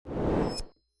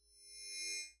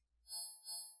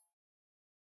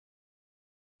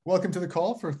Welcome to the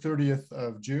call for 30th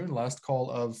of June, last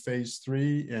call of phase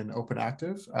 3 in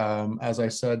OpenActive. As I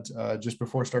said just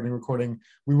before starting recording,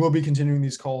 we will be continuing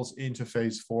these calls into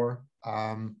phase 4.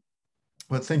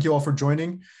 But thank you all for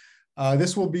joining.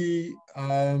 This will be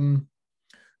kind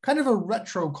of a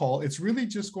retro call. It's really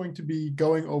just going to be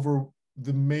going over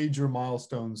the major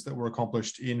milestones that were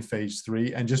accomplished in phase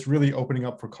 3 and just really opening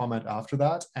up for comment after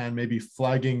that and maybe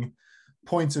flagging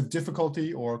points of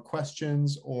difficulty or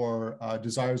questions or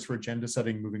desires for agenda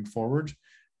setting moving forward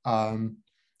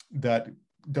that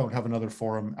don't have another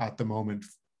forum at the moment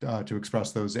to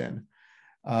express those in.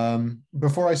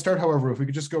 Before I start, however, if we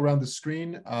could just go around the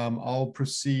screen, I'll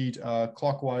proceed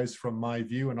clockwise from my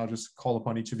view, and I'll just call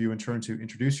upon each of you in turn to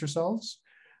introduce yourselves.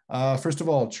 First of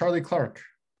all, Charlie Clark.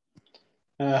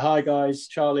 Hi guys,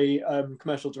 Charlie,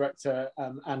 Commercial Director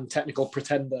and Technical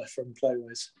Pretender from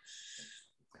Flowwise.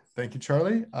 Thank you,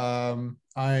 Charlie. I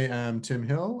am Tim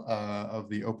Hill of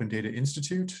the Open Data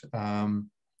Institute.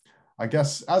 I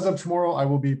guess as of tomorrow, I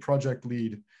will be project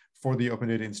lead for the Open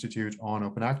Data Institute on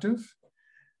OpenActive.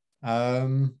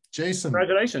 Jason.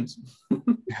 Congratulations.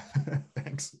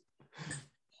 Thanks.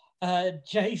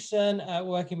 Jason,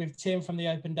 working with Tim from the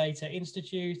Open Data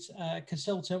Institute,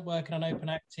 consultant working on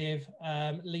OpenActive,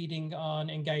 leading on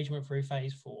engagement through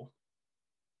phase 4.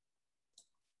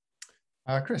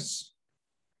 Chris.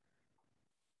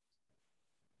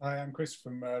 Hi, I'm Chris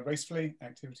from Racefully,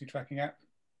 activity tracking app.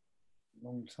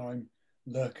 Long time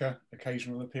lurker,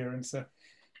 occasional appearancer.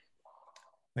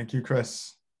 Thank you,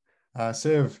 Chris.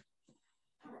 Siv.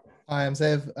 Hi, I'm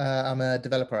Siv. I'm a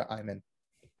developer at Iman.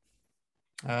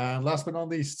 And last but not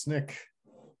least, Nick.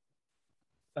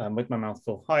 With my mouth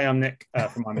full. Hi, I'm Nick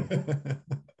from Iman.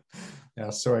 Yeah,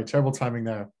 sorry, terrible timing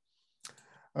there.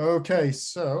 Okay,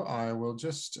 so I will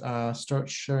just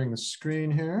start sharing the screen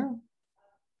here.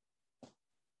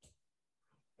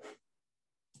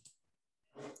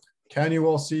 Can you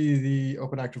all see the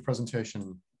OpenActive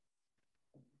presentation?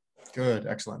 Good,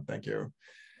 excellent, thank you.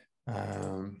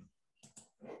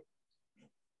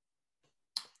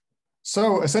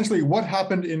 So essentially, what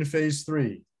happened in phase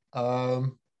 3?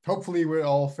 Hopefully we're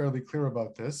all fairly clear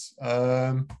about this.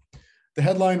 The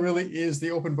headline really is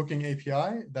the Open Booking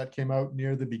API that came out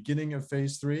near the beginning of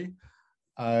phase 3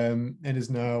 and is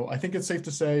now, I think it's safe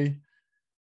to say,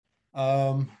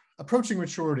 approaching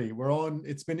maturity.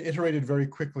 It's been iterated very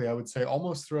quickly, I would say,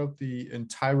 almost throughout the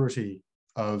entirety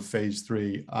of phase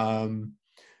 3.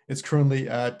 It's currently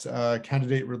at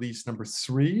candidate release number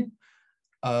 3.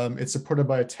 It's supported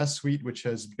by a test suite, which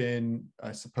has been,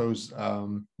 I suppose,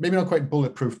 maybe not quite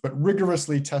bulletproof, but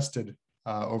rigorously tested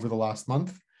over the last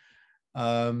month.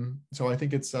 So I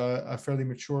think it's a fairly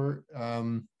mature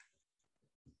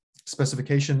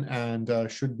specification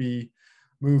and should be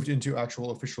moved into actual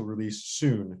official release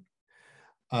soon.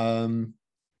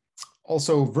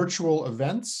 Also, virtual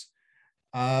events.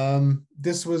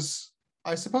 This was,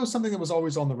 I suppose, something that was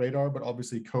always on the radar, but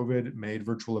obviously COVID made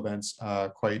virtual events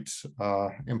quite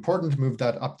important, moved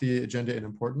that up the agenda in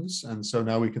importance. And so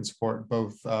now we can support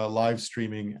both live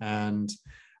streaming and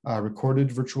recorded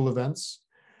virtual events.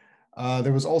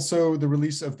 There was also the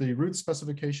release of the root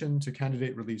specification to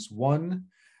candidate release 1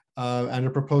 and a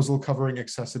proposal covering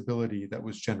accessibility that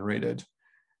was generated.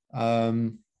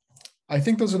 I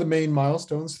think those are the main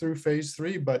milestones through phase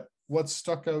 3, but what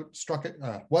stuck out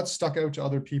to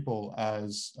other people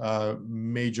as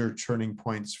major turning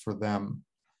points for them?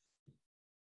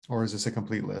 Or is this a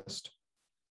complete list?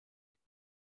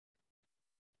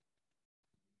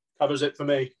 Covers it for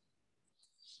me.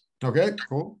 Okay,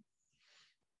 cool.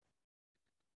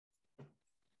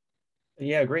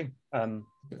 Yeah, agree. I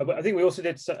think we also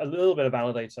did a little bit of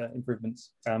validator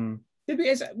improvements.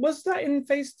 Was that in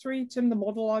phase 3, Tim, the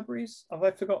model libraries? Have I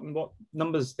forgotten what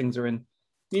numbers things are in?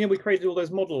 You know, we created all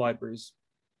those model libraries.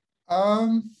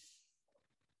 I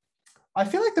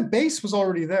feel like the base was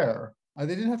already there. They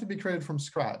didn't have to be created from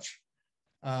scratch.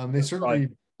 They certainly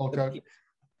bulk out.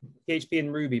 PHP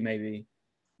and Ruby, maybe.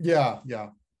 Yeah.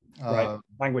 Right.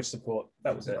 Language support.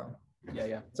 That was it.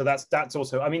 Yeah. So that's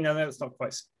also. I mean, no, that's not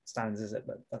quite standards, is it?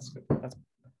 But that's good.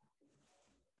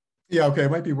 Yeah. Okay.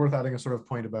 It might be worth adding a sort of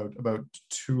point about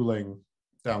tooling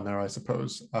down there, I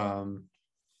suppose.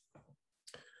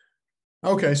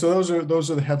 Okay, so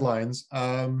those are the headlines.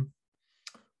 I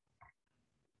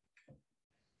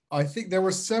think there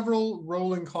were several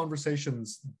rolling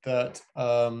conversations that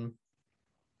I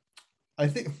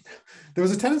think there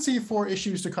was a tendency for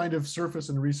issues to kind of surface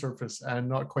and resurface and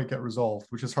not quite get resolved,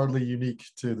 which is hardly unique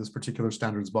to this particular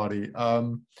standards body.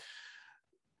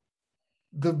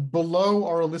 the below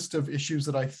are a list of issues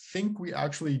that I think we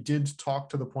actually did talk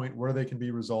to the point where they can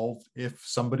be resolved if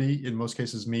somebody, in most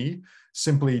cases me,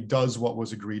 simply does what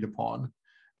was agreed upon.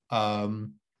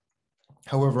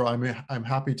 However, I'm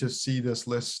happy to see this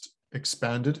list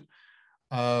expanded.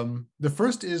 The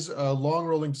first is a long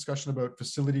rolling discussion about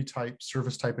facility type,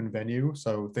 service type, and venue.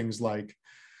 So things like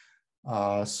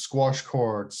squash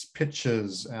courts,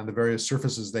 pitches, and the various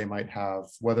surfaces they might have,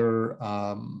 whether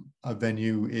a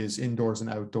venue is indoors and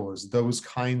outdoors, those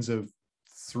kinds of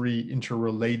three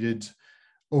interrelated,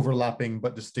 overlapping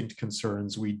but distinct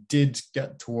concerns we did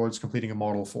get towards completing a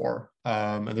model for.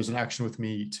 And there's an action with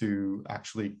me to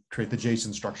actually create the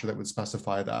JSON structure that would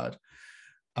specify that.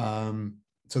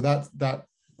 So that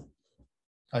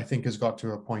I think has got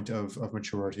to a point of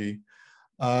maturity.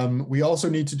 We also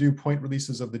need to do point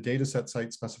releases of the dataset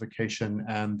site specification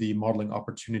and the modeling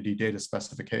opportunity data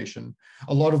specification.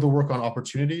 A lot of the work on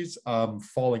opportunities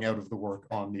falling out of the work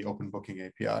on the open booking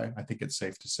API, I think it's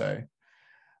safe to say.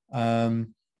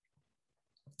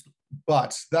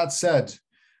 But that said,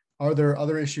 are there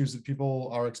other issues that people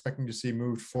are expecting to see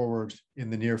moved forward in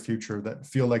the near future that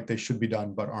feel like they should be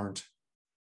done but aren't?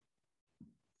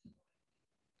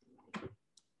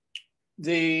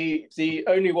 The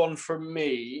only one from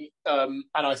me, and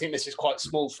I think this is quite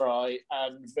small fry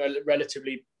and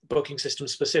relatively booking system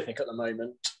specific at the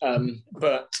moment,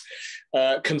 but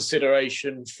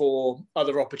consideration for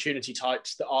other opportunity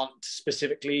types that aren't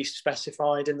specifically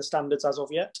specified in the standards as of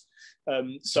yet.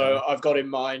 So I've got in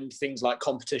mind things like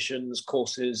competitions,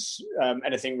 courses,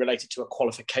 anything related to a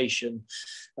qualification.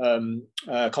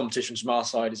 Competitions from our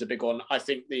side is a big one. I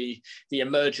think the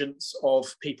emergence of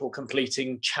people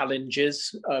completing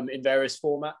challenges in various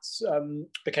formats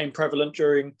became prevalent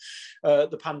during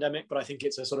the pandemic, but I think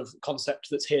it's a sort of concept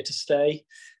that's here to stay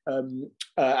and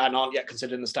aren't yet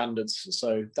considered in the standards.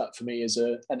 So that for me is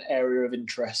an area of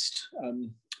interest,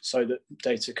 so that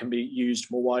data can be used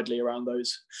more widely around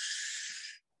those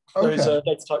data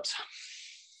types.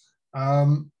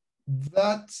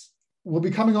 That we'll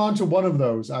be coming on to one of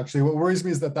those, actually. What worries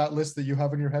me is that list that you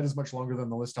have in your head is much longer than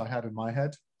the list I had in my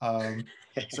head.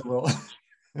 So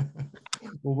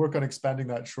we'll work on expanding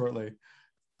that shortly.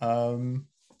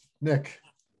 Nick.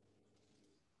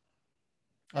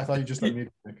 I thought you just unmuted,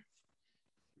 Nick.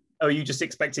 Oh, are you just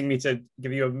expecting me to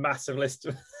give you a massive list?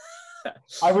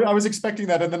 I was expecting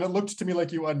that, and then it looked to me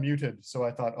like you unmuted, so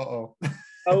I thought, uh-oh.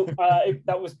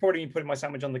 That was probably putting my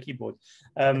sandwich on the keyboard.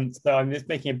 So I'm just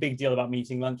making a big deal about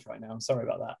meeting lunch right now. Sorry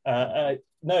about that.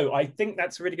 No, I think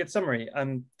that's a really good summary.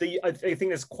 I think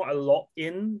there's quite a lot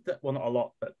in that. Well, not a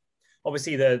lot, but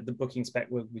obviously the booking spec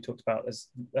we talked about. There's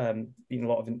been a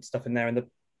lot of stuff in there, and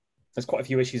there's quite a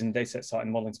few issues in the dataset site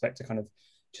and modeling spec to kind of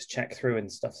just check through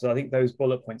and stuff. So I think those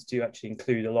bullet points do actually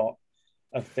include a lot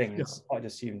of things. Yeah. I'd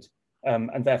assumed,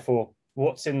 and therefore,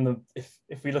 what's in the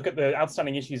if we look at the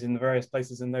outstanding issues in the various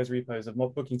places in those repos of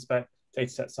booking spec,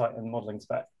 dataset site, and modeling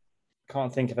spec,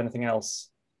 can't think of anything else.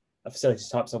 A facilities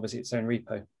type's obviously its own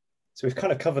repo, so we've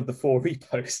kind of covered the 4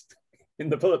 repos in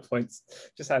the bullet points.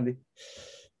 Just handy.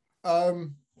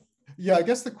 Yeah, I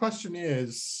guess the question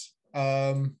is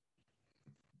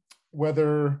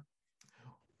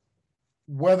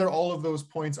whether all of those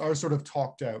points are sort of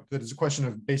talked out. That is a question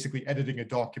of basically editing a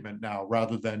document now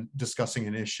rather than discussing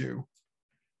an issue.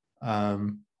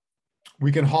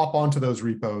 We can hop onto those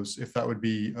repos if that would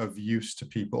be of use to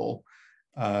people.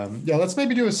 Yeah, let's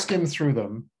maybe do a skim through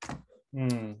them.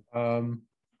 That's a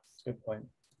good point.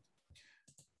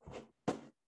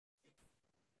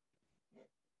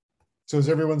 So is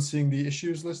everyone seeing the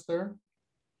issues list there?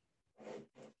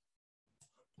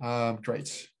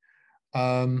 Great.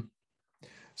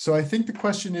 So I think the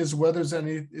question is whether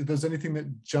there's anything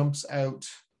that jumps out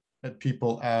at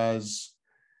people as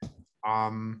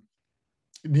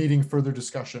needing further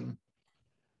discussion.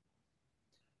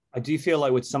 I do feel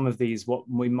like with some of these, what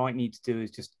we might need to do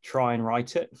is just try and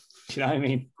write it. Do you know what I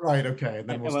mean? Right. Okay. And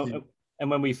then and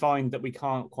when we find that we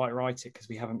can't quite write it because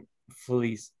we haven't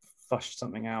fully flushed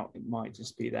something out, it might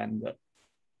just be then that.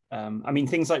 I mean,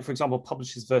 things like, for example,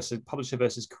 publisher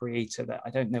versus creator, that I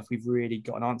don't know if we've really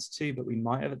got an answer to, but we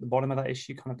might have at the bottom of that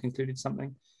issue kind of concluded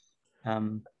something.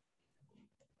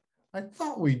 I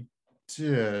thought we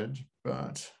did,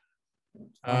 but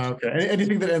okay.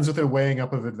 Anything that ends with a weighing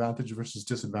up of advantage versus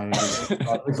disadvantage is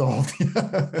not resolved.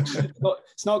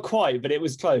 It's not quite, but it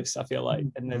was close, I feel like.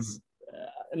 And there's,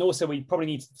 and also we probably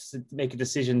need to make a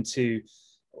decision to,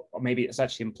 or maybe it's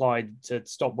actually implied, to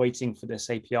stop waiting for this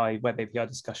web API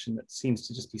discussion that seems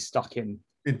to just be stuck in.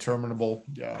 Interminable,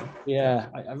 yeah. Yeah,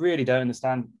 I really don't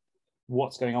understand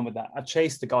what's going on with that. I've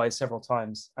chased the guys several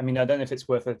times. I mean, I don't know if it's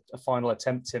worth a final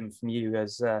attempt, Tim, from you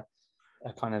as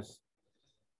a kind of,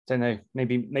 don't know,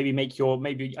 maybe make your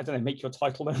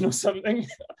title known or something.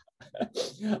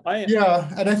 Yeah,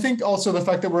 and I think also the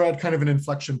fact that we're at kind of an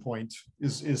inflection point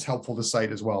is helpful to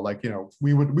cite as well. Like,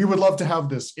 we would love to have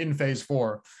this in phase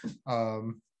 4.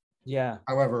 Yeah.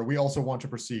 However, we also want to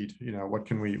proceed. What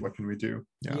can we do?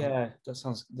 Yeah, that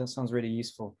sounds really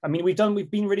useful. I mean,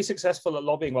 we've been really successful at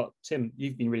lobbying. Well, Tim,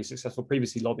 you've been really successful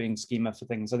previously lobbying schema for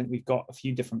things. I think we've got a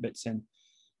few different bits in.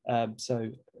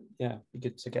 So yeah, be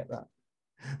good to get that.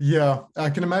 Yeah, I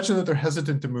can imagine that they're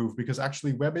hesitant to move because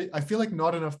actually I feel like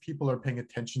not enough people are paying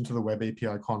attention to the web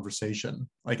API conversation.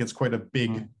 Like, it's quite a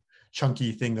big,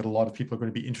 chunky thing that a lot of people are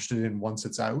going to be interested in once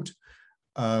it's out.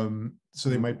 So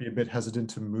they might be a bit hesitant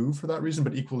to move for that reason,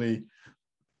 but equally,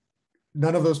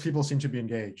 none of those people seem to be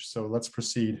engaged. So let's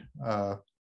proceed,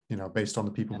 based on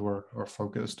the people who are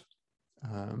focused.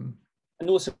 And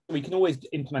also, we can always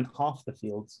implement half the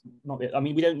fields.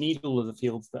 We don't need all of the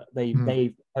fields that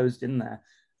they've posed in there.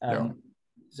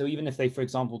 So even if they, for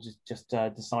example, just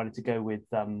decided to go with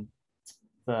the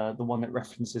one that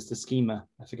references the schema,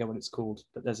 I forget what it's called,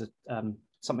 but there's a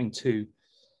something too,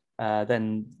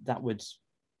 then that would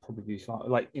probably be fine.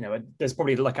 Like, there's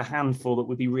probably like a handful that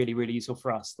would be really, really useful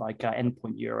for us, like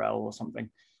endpoint URL or something,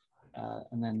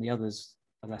 and then the others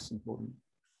are less important.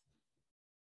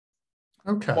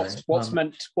 Okay. What's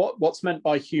meant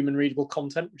by human readable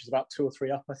content, which is about 2 or 3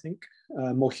 up, I think.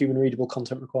 More human readable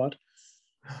content required.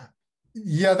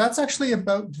 Yeah, that's actually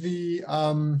about the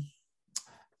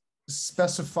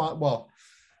specify. Well,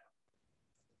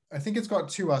 I think it's got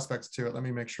 2 aspects to it. Let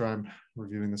me make sure I'm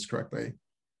reviewing this correctly.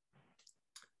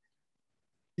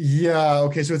 Yeah,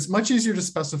 okay, so it's much easier to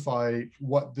specify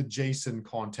what the JSON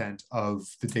content of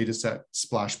the dataset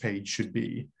splash page should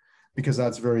be, because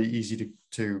that's very easy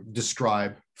to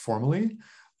describe formally.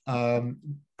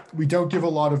 We don't give a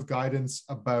lot of guidance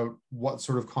about what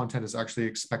sort of content is actually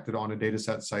expected on a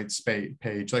dataset site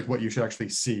page, like what you should actually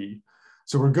see.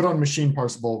 So we're good on machine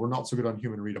parsable, we're not so good on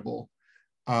human readable.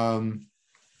 So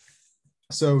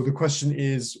the question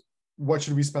is, what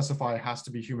should we specify has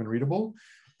to be human readable?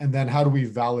 And then how do we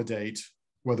validate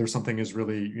whether something is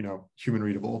really, human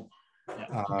readable?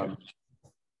 Yeah, okay.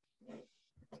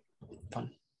 Fine.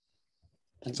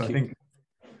 So I think,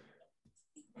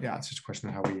 yeah, it's just a question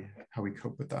of how we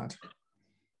cope with that.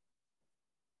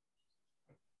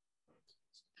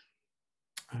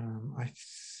 I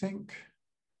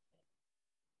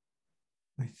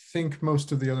think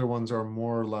most of the other ones are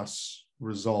more or less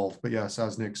resolved, but yes,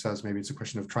 as Nick says, maybe it's a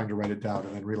question of trying to write it down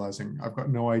and then realizing I've got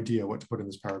no idea what to put in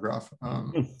this paragraph.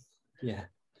 Yeah.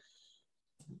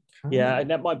 Yeah,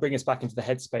 and that might bring us back into the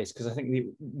headspace, because I think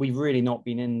we've really not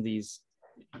been in these,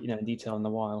 in detail in a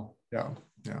while. Yeah.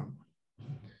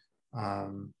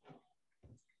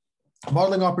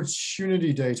 Modeling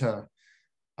opportunity data.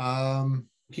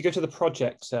 If you go to the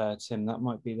project, Tim, that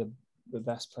might be the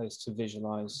best place to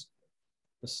visualize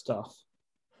the stuff.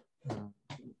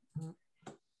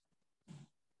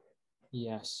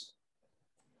 Yes.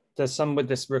 There's some with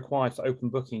this required for open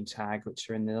booking tag, which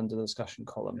are in the under the discussion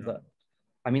column. That,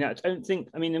 I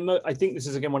think this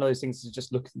is again one of those things to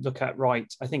just look at right.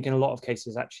 I think in a lot of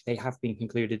cases, actually, they have been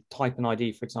concluded. Type and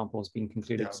ID, for example, has been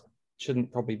concluded. Yeah.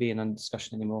 Shouldn't probably be in under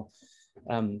discussion anymore.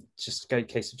 Just a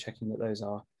case of checking that those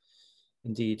are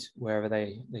indeed wherever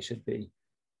they should be.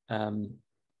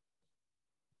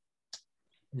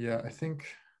 Yeah, I think.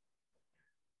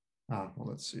 Well,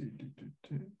 let's see.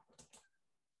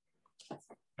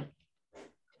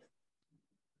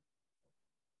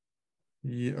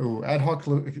 Yeah, ad hoc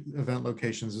event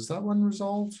locations. Is that one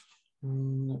resolved?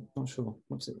 Not sure.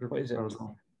 What is it?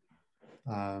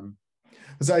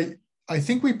 Because I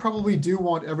think we probably do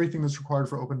want everything that's required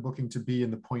for open booking to be in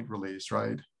the point release,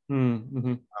 right?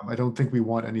 Mm-hmm. I don't think we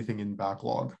want anything in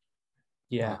backlog.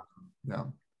 Yeah. Yeah.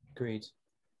 Agreed.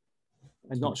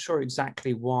 I'm not sure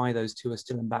exactly why those 2 are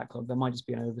still in backlog. There might just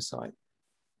be an oversight.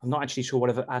 I'm not actually sure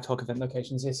whatever ad hoc event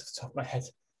locations is off the top of my head.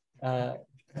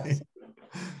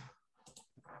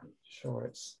 Sure,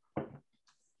 it's.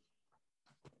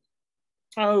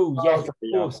 Oh yes, of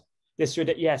course.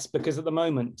 Yes, because at the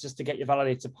moment, just to get your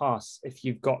validator to pass, if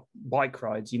you've got bike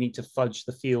rides, you need to fudge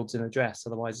the fields in address.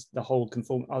 Otherwise, the whole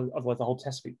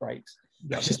test suite breaks.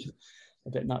 Yeah. A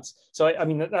bit nuts. So I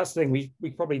mean, that's the thing.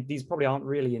 These probably aren't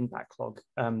really in backlog,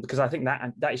 because I think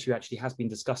that issue actually has been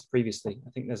discussed previously.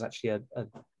 I think there's actually a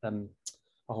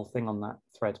whole thing on that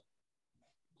thread.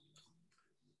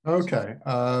 Okay.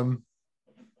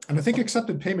 And I think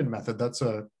accepted payment method, that's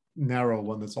a narrow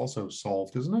one that's also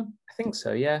solved, isn't it? I think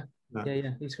so, yeah.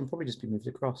 Yeah. These can probably just be moved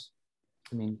across.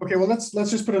 I mean, okay, well, let's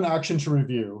just put an action to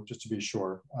review just to be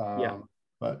sure. Yeah.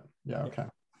 But yeah, okay.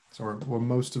 So we're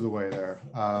most of the way there.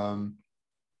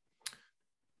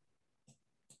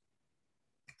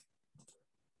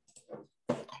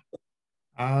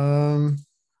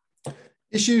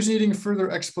 Issues needing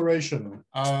further exploration.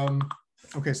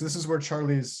 Okay, so this is where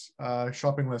Charlie's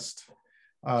shopping list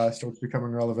starts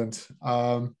becoming relevant.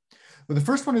 But the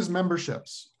first one is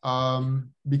memberships,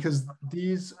 because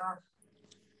these,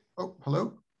 oh,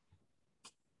 hello?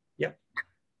 Yep.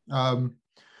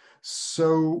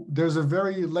 So there's a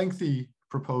very lengthy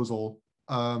proposal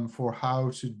for how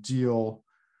to deal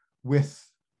with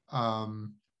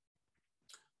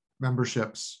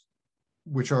memberships,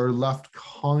 which are left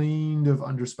kind of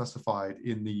underspecified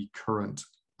in the current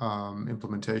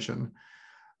implementation.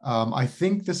 I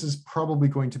think this is probably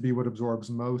going to be what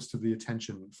absorbs most of the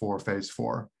attention for phase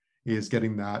 4, is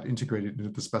getting that integrated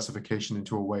into the specification in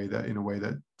a way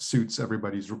that suits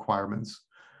everybody's requirements,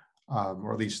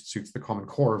 or at least suits the common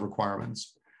core of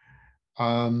requirements.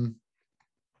 Now,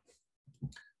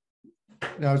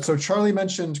 so Charlie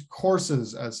mentioned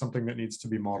courses as something that needs to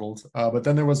be modeled, but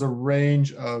then there was a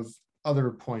range of other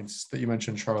points that you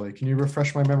mentioned, Charlie. Can you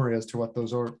refresh my memory as to what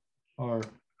those are?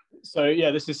 So yeah,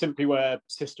 this is simply where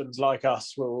systems like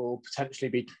us will potentially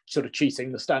be sort of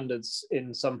cheating the standards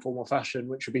in some form or fashion,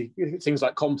 which would be things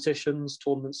like competitions,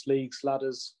 tournaments, leagues,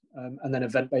 ladders, and then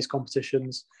event-based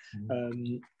competitions,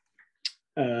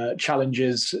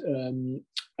 challenges,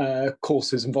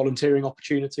 courses and volunteering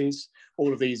opportunities.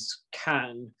 All of these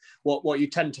can, what you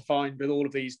tend to find with all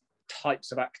of these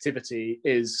types of activity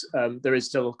is there is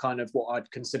still kind of what I'd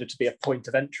consider to be a point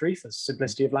of entry for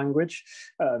simplicity of language.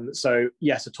 So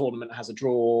yes, a tournament has a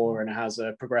draw and it has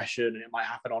a progression, and it might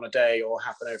happen on a day or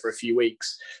happen over a few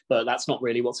weeks, but that's not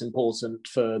really what's important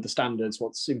for the standards.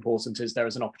 What's important is there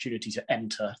is an opportunity to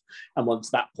enter, and once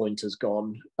that point has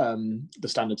gone, the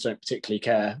standards don't particularly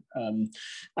care,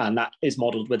 and that is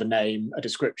modeled with a name, a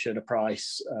description, a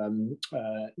price,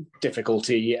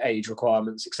 difficulty, age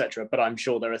requirements, etc. But I'm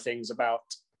sure there are things about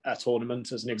a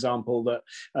tournament, as an example, that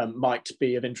might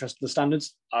be of interest to the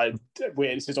standards.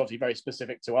 This is obviously very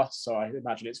specific to us, so I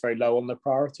imagine it's very low on the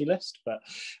priority list, but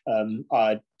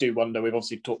I do wonder, we've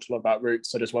obviously talked a lot about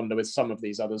routes, I just wonder with some of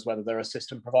these others whether there are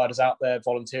system providers out there.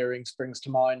 Volunteering springs to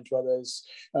mind, where there's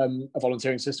a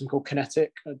volunteering system called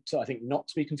Kinetic, I think not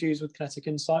to be confused with Kinetic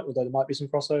Insight, although there might be some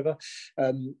crossover,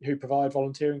 who provide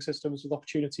volunteering systems with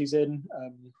opportunities in,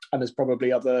 and there's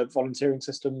probably other volunteering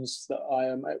systems that I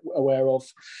am aware of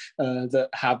that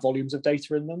have volumes of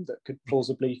data in them that could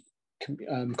plausibly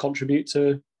contribute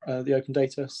to the open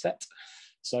data set.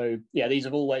 So yeah, these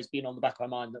have always been on the back of my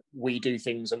mind, that we do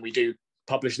things and we do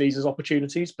publish these as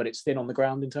opportunities, but it's thin on the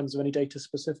ground in terms of any data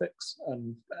specifics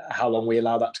and how long we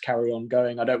allow that to carry on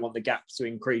going. I don't want the gap to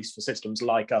increase for systems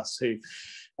like us who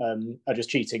are just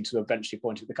cheating to eventually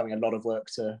point at becoming a lot of work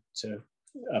to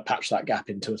patch that gap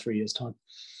in 2 or 3 years' time.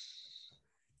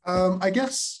 I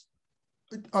guess,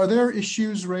 are there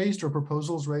issues raised or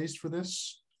proposals raised for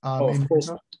this? Of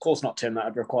course not, Tim. That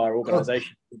would require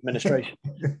organisation, administration.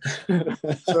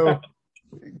 So,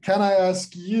 can I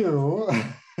ask you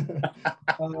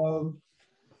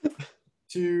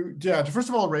to first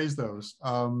of all raise those,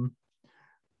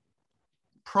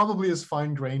 probably as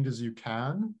fine-grained as you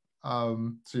can.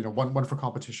 So one for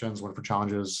competitions, one for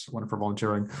challenges, one for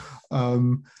volunteering,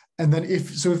 and then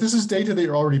if this is data that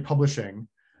you're already publishing,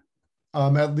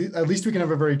 at least we can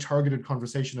have a very targeted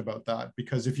conversation about that,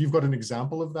 because if you've got an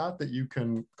example of that you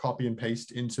can copy and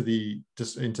paste into the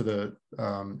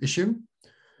issue,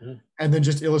 and then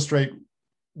just illustrate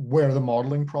where the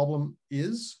modeling problem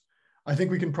is, I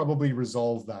think we can probably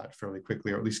resolve that fairly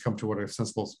quickly, or at least come to what a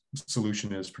sensible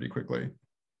solution is pretty quickly.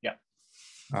 Yeah.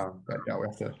 But yeah,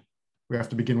 we have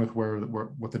to begin with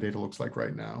what the data looks like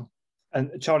right now.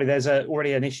 And Charlie, there's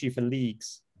already an issue for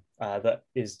leagues that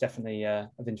is definitely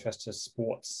of interest to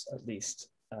sports, at least,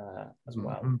 as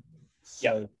well.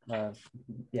 So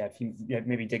yeah, if you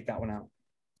maybe dig that one out.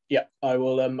 Yeah, I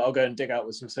will. I'll go and dig out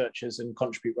with some searches and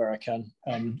contribute where I can.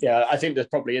 Yeah, I think there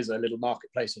probably is a little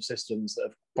marketplace of systems that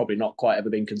have probably not quite ever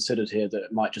been considered here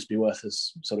that might just be worth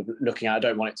us sort of looking at. I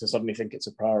don't want it to suddenly think it's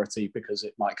a priority, because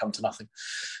it might come to nothing,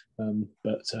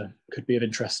 but could be of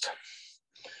interest.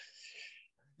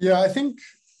 Yeah, I think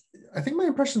my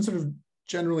impression, sort of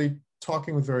generally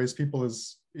talking with various people,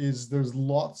 is there's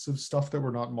lots of stuff that we're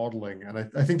not modeling, and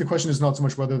I think the question is not so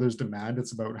much whether there's demand,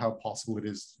 it's about how possible it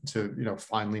is to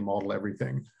finally model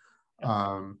everything.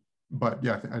 But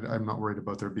yeah, I'm not worried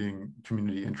about there being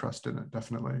community interest in it,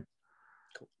 definitely.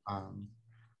 Cool.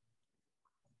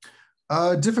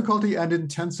 Difficulty and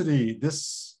intensity.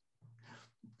 This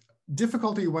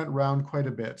difficulty went around quite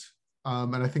a bit.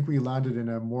 and I think we landed in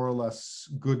a more or less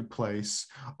good place,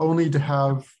 only to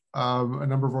have a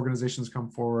number of organizations come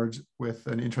forward with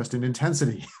an interest in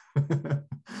intensity,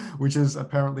 which is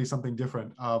apparently something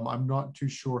different. I'm not too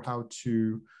sure how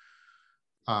to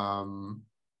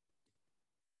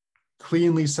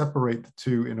cleanly separate the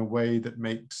two in a way that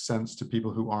makes sense to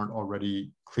people who aren't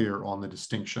already clear on the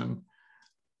distinction,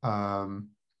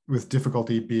 with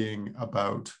difficulty being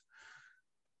about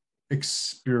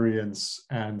experience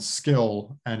and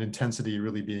skill, and intensity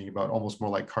really being about almost more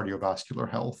like cardiovascular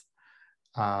health.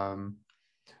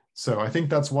 So I think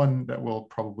that's one that will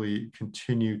probably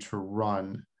continue to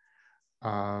run.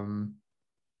 And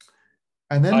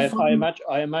then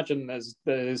I imagine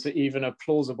there's even a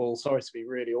plausible, sorry to be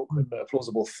really awkward, but a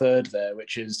plausible third there,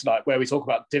 which is like where we talk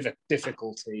about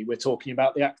difficulty, we're talking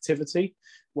about the activity.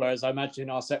 Whereas I imagine in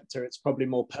our sector, it's probably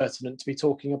more pertinent to be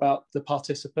talking about the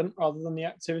participant rather than the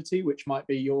activity, which might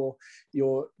be your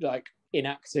like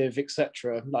inactive,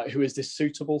 etc. Like, who is this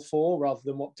suitable for, rather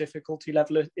than what difficulty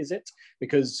level is it?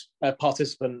 Because a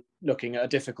participant looking at a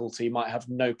difficulty might have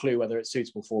no clue whether it's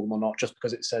suitable for them or not, just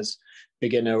because it says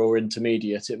beginner or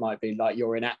intermediate. It might be like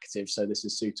you're inactive, so this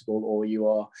is suitable, or you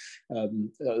are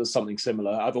something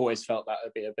similar. I've always felt that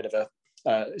would be a bit of a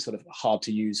sort of hard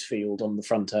to use field on the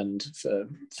front end for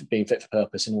being fit for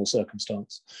purpose in all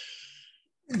circumstance.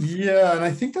 Yeah, and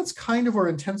I think that's kind of where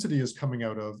intensity is coming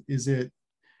out of. Is it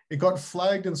got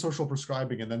flagged in social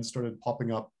prescribing and then started popping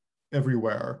up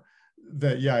everywhere.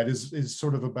 That, yeah, it is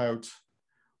sort of about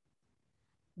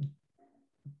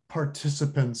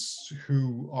participants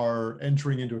who are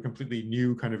entering into a completely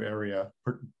new kind of area,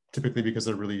 typically because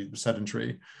they're really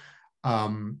sedentary,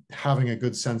 having a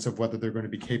good sense of whether they're going to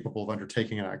be capable of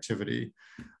undertaking an activity.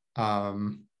 But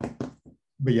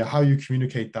yeah, how you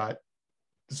communicate that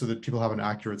so that people have an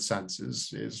accurate sense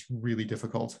is really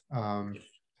difficult.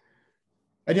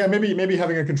 And yeah, maybe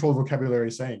having a controlled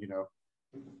vocabulary, saying,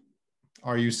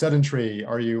 are you sedentary?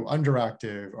 Are you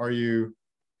underactive? Are you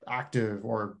active?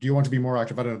 Or do you want to be more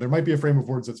active? I don't know. There might be a frame of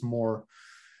words that's more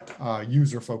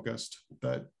user focused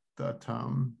that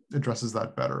addresses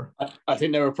that better. I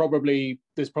think there's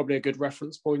probably a good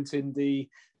reference point in the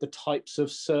types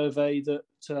of survey that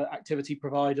activity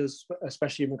providers,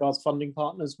 especially in regards to funding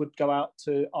partners, would go out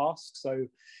to ask. So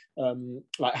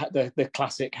like the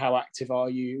classic "how active are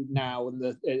you now?" and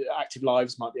the active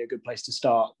lives might be a good place to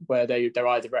start, where they're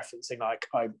either referencing like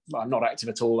I'm not active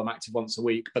at all, I'm active once a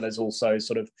week, but there's also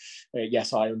sort of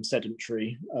yes, I am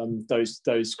sedentary. Those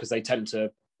because they tend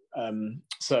to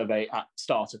survey at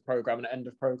start of program and end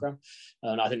of program,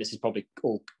 and I think this is probably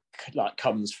all like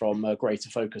comes from a greater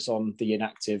focus on the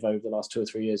inactive over the last 2 or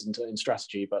 3 years in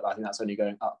strategy, but I think that's only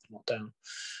going up, not down.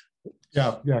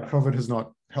 Yeah, COVID has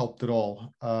not helped at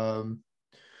all.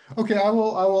 Okay, I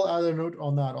will add a note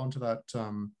on that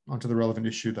onto the relevant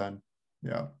issue then.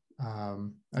 Yeah,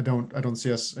 I don't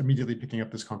see us immediately picking up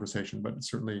this conversation, but it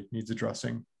certainly needs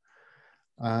addressing.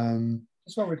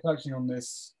 Just while we're touching on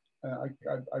this,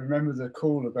 I remember the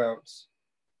call about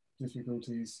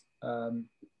difficulties.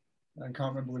 I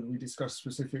can't remember whether we discussed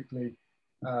specifically.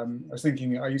 I was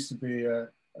thinking I used to be a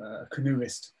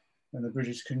canoeist, and the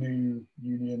British Canoe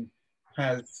Union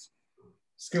has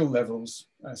skill levels,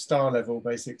 star level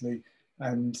basically,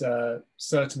 and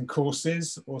certain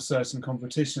courses or certain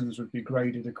competitions would be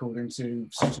graded according to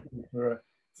suitable for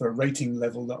a rating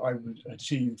level that I would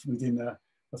achieve within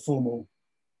a formal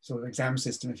sort of exam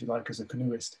system, if you like, as a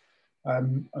canoeist.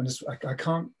 I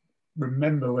can't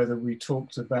remember whether we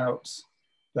talked about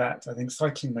that. I think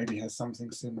cycling maybe has something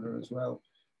similar as well.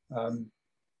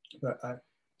 But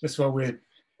just while we're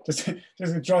just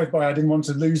a drive by, I didn't want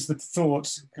to lose the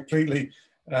thought completely.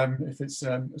 If it's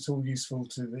all useful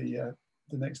to the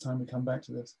next time we come back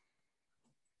to this.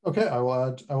 Okay, I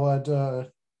will add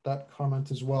that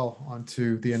comment as well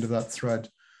onto the end of that thread.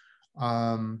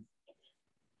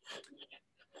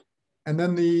 And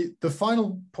then the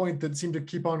final point that seemed to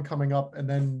keep on coming up and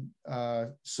then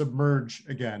submerge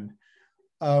again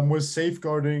was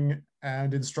safeguarding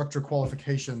and instructor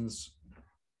qualifications,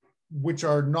 which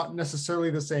are not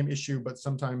necessarily the same issue, but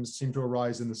sometimes seem to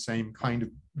arise in the same kind of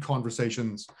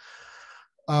conversations.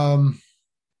 And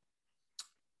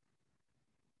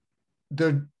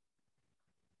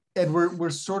we're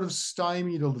sort of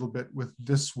stymied a little bit with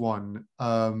this one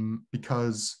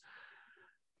because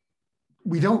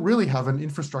we don't really have an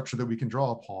infrastructure that we can draw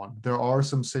upon. There are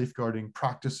some safeguarding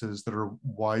practices that are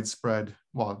widespread.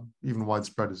 Well, even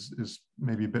widespread is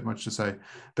maybe a bit much to say.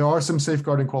 There are some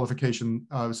safeguarding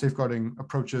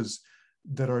approaches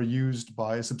that are used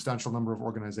by a substantial number of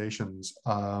organizations,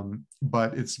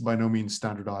 but it's by no means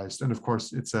standardized. And of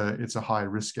course, it's a high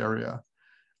risk area.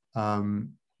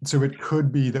 So it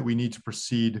could be that we need to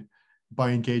proceed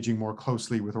by engaging more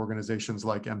closely with organizations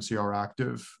like MCR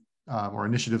Active or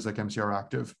initiatives like MCR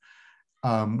Active,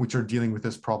 which are dealing with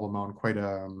this problem on quite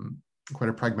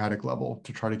a pragmatic level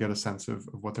to try to get a sense of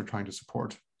what they're trying to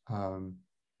support.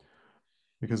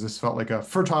 Because this felt like a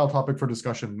fertile topic for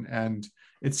discussion, and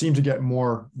it seemed to get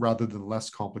more rather than less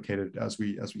complicated as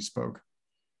we spoke.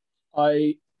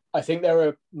 I think there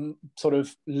are sort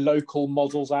of local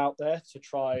models out there to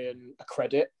try and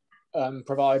accredit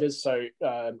providers. So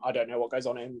I don't know what goes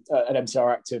on at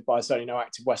MCR Active, but I certainly know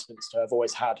Active Westminster have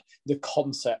always had the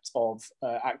concept of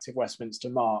Active Westminster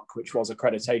Mark, which was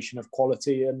accreditation of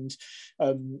quality and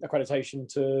accreditation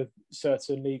to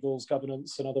certain legals,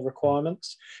 governance and other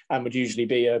requirements, and would usually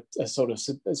be a sort of,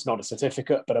 it's not a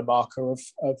certificate, but a marker of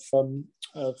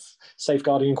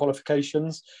safeguarding and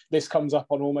qualifications. This comes up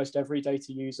on almost every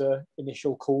data user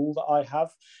initial call that I have.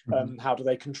 How do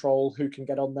they control who can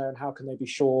get on there, and how can they be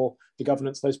sure the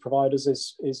governance of those providers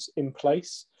is in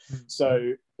place?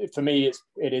 So for me,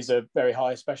 it is a very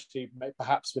high, especially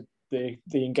perhaps with the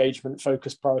engagement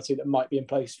focus priority that might be in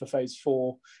place for phase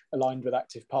 4 aligned with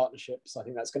active partnerships. I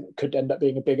think that's could end up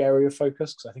being a big area of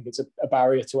focus, because I think it's a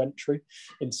barrier to entry.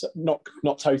 Not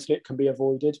totally, it can be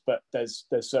avoided, but there's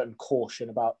certain caution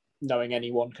about knowing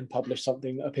anyone can publish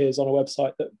something that appears on a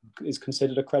website that is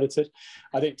considered accredited.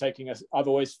 I think I've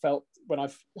always felt when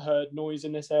I've heard noise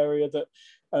in this area that,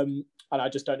 and I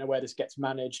just don't know where this gets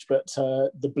managed, but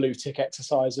the blue tick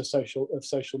exercise of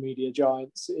social media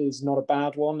giants is not a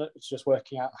bad one. It's just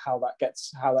working out how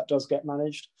that does get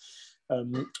managed.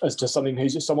 As to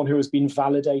someone who has been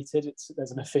validated, there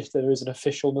is an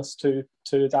officialness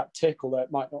to that tick, although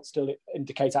it might not still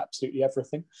indicate absolutely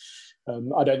everything.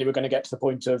 I don't think we're going to get to the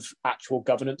point of actual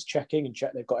governance checking and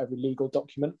check they've got every legal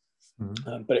document,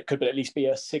 but it could at least be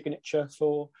a signature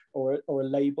for or a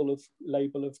label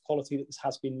of quality that this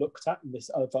has been looked at, and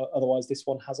otherwise this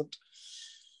one hasn't.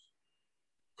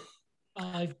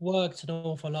 I've worked an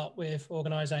awful lot with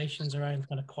organisations around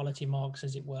kind of quality marks,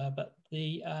 as it were, but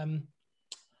the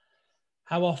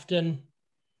how often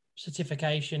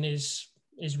certification is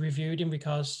reviewed, in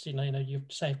because your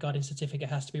safeguarding certificate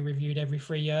has to be reviewed every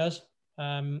 3 years,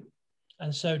 and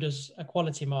so does a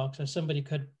quality mark. So somebody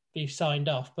could be signed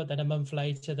off, but then a month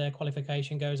later their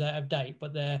qualification goes out of date,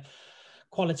 but their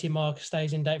quality mark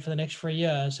stays in date for the next 3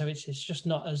 years. So it's just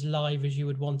not as live as you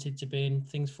would want it to be, and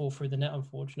things fall through the net,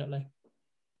 unfortunately.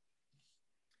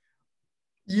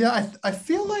 Yeah, I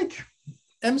feel like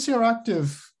MCR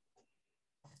Active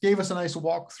gave us a nice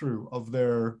walkthrough of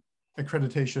their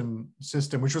accreditation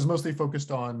system, which was mostly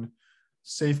focused on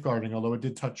safeguarding, although it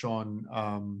did touch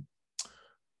on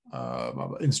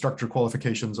instructor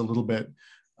qualifications a little bit.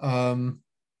 And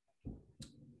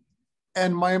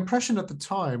my impression at the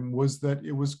time was that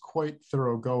it was quite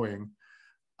thoroughgoing.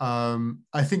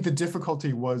 I think the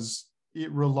difficulty was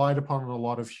it relied upon a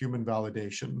lot of human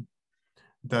validation,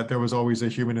 that there was always a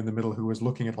human in the middle who was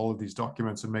looking at all of these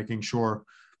documents and making sure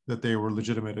that they were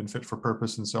legitimate and fit for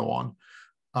purpose and so on.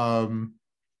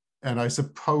 And I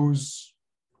suppose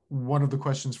one of the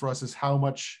questions for us is how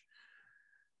much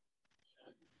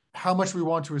we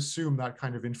want to assume that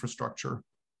kind of infrastructure.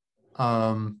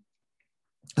 As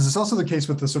it's also the case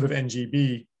with the sort of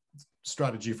NGB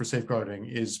strategy for safeguarding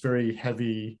is very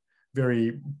heavy,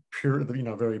 very pure,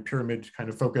 very pyramid kind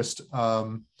of focused.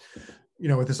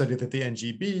 With this idea that the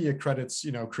NGB accredits,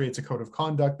 creates a code of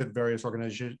conduct that various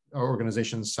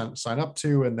organizations sign up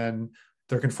to, and then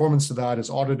their conformance to that is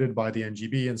audited by the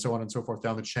NGB, and so on and so forth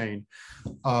down the chain.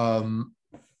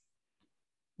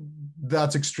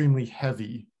 That's extremely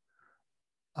heavy.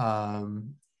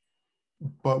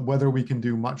 But whether we can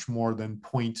do much more than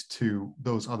point to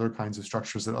those other kinds of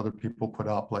structures that other people put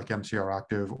up, like MCR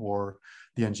Active or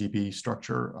the NGB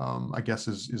structure, I guess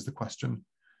is the question.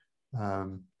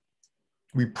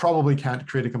 We probably can't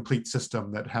create a complete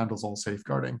system that handles all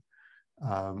safeguarding,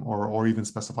 or even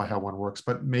specify how one works,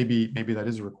 but maybe that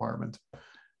is a requirement.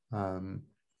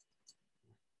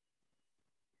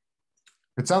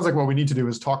 It sounds like what we need to do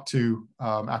is talk to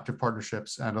active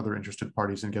partnerships and other interested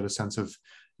parties and get a sense of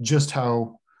just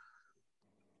how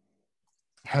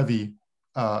heavy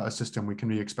a system we can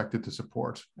be expected to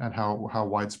support and how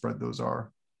widespread those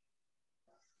are.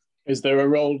 Is there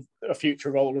a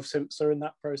future role of SIMSA in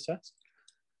that process?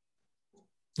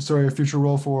 Sorry, a future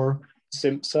role for?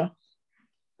 SIMSA.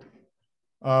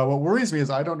 What worries me is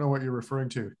I don't know what you're referring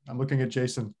to. I'm looking at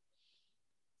Jason.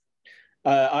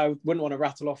 I wouldn't want to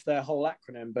rattle off their whole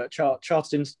acronym, but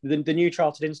the new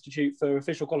Chartered Institute for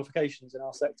Official Qualifications in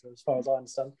our sector, as far as I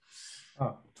understand.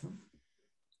 Oh.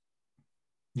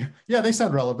 Yeah, they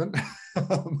sound relevant.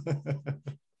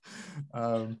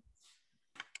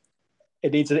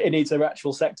 it needs an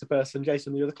actual sector person.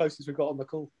 Jason, you're the closest we've got on the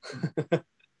call.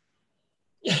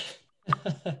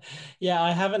 Yeah,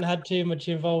 I haven't had too much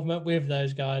involvement with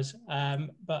those guys,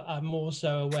 but I'm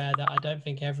also aware that I don't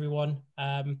think everyone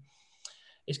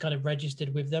is kind of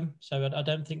registered with them. So I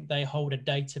don't think they hold a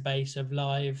database of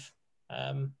live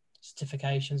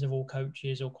certifications of all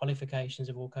coaches or qualifications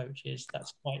of all coaches.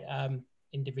 That's quite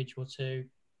individual to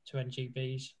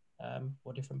NGBs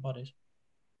or different bodies.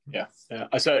 Yeah,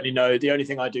 I certainly know. The only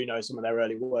thing I do know, some of their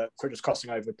early work, just crossing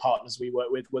over with partners we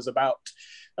work with, was about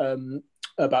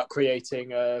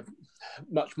creating a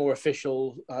much more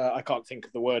official. I can't think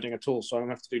of the wording at all, so I'm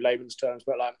gonna have to do layman's terms,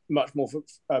 but like much more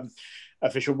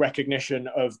official recognition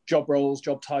of job roles,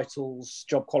 job titles,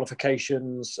 job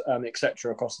qualifications,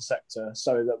 etc. across the sector,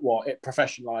 so that it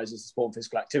professionalises the sport and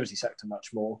physical activity sector much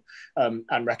more,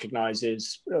 and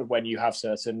recognises when you have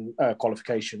certain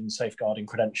qualifications, safeguarding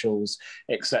credentials,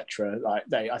 etc.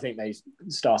 I think they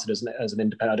started as an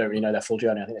independent. I don't really know their full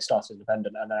journey. I think they started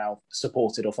independent and are now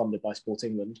supported or funded by Sport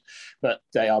England, but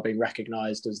they are being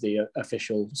recognised as the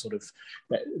official sort of.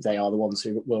 They are the ones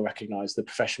who will recognise the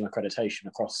professional accreditation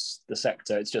across the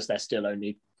sector. It's just they're still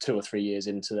only 2 or 3 years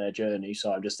into their journey.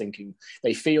 So I'm just thinking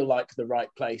they feel like the right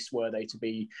place were they to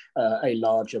be a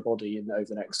larger body over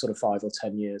the next sort of 5 or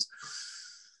 10 years.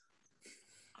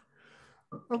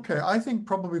 Okay, I think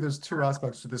probably there's 2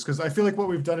 aspects to this, because I feel like what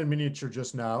we've done in miniature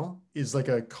just now is like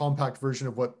a compact version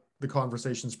of what the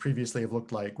conversations previously have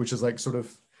looked like, which is like sort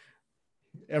of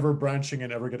ever branching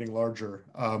and ever getting larger,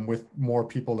 with more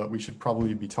people that we should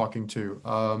probably be talking to.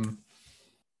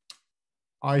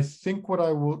 I think what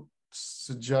I will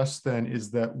suggest then is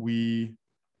that we,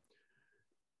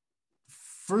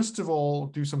 first of all,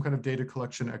 do some kind of data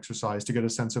collection exercise to get a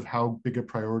sense of how big a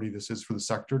priority this is for the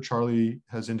sector. Charlie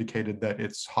has indicated that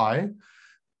it's high.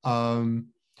 And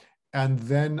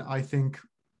then I think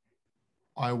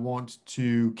I want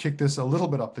to kick this a little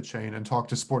bit up the chain and talk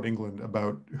to Sport England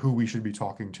about who we should be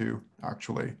talking to,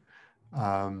 actually.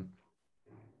 And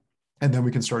then we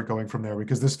can start going from there,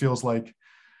 because this feels like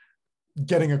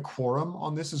getting a quorum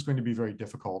on this is going to be very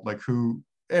difficult. Like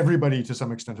everybody to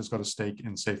some extent has got a stake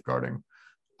in safeguarding,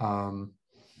 and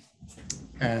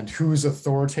who's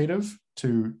authoritative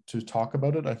to talk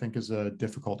about it, I think is a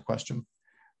difficult question.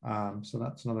 So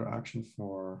that's another action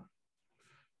for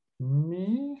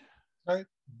me. I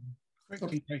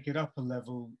quickly take it up a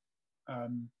level,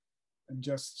 and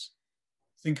just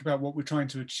think about what we're trying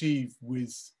to achieve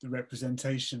with the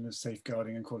representation of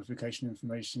safeguarding and qualification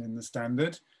information in the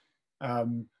standard.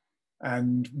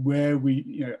 And where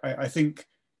I think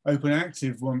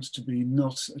OpenActive wants to be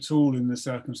not at all in the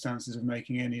circumstances of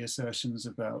making any assertions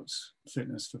about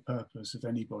fitness for purpose of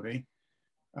anybody.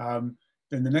 Then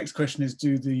the next question is,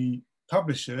 do the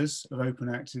publishers of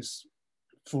OpenActive's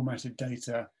formatted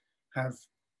data have,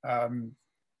 do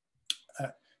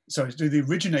the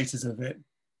originators of it,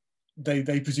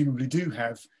 they presumably do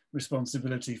have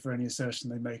responsibility for any assertion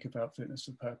they make about fitness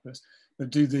for purpose, but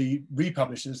do the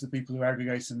republishers, the people who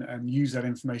aggregate and use that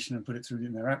information and put it through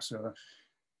in their apps,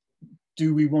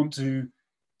 do we want to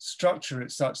structure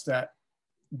it such that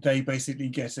they basically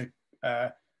get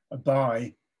a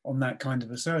buy on that kind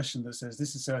of assertion that says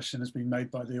this assertion has been made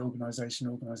by the organisation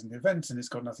organising the event and it's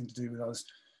got nothing to do with us?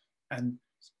 And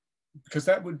because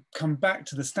that would come back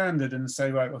to the standard and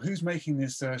say, right, well, who's making the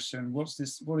assertion? What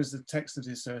is the text of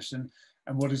the assertion?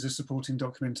 And what is the supporting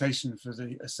documentation for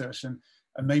the assertion?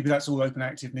 And maybe that's all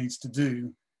OpenActive needs to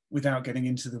do without getting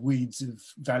into the weeds of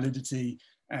validity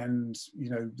and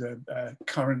the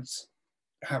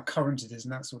how current it is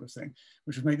and that sort of thing,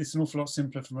 which would make this an awful lot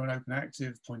simpler from an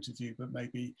OpenActive point of view, but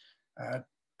maybe at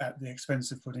the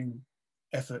expense of putting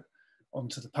effort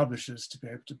onto the publishers to be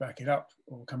able to back it up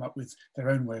or come up with their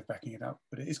own way of backing it up.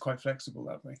 But it is quite flexible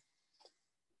that way.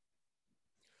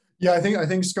 Yeah, I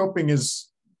think scoping is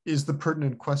the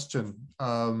pertinent question,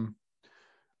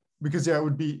 because it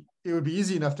would be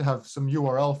easy enough to have some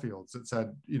URL fields that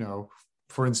said,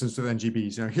 for instance, with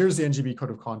NGBs, here's the NGB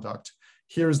code of conduct,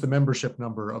 here's the membership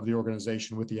number of the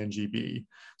organization with the NGB,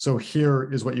 so here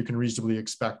is what you can reasonably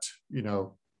expect,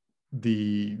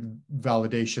 the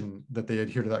validation that they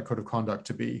adhere to that code of conduct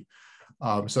to be.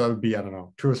 So that would be, I don't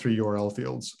know, 2 or 3 URL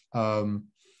fields.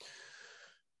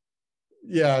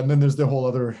 Yeah, and then there's the whole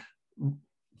other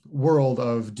world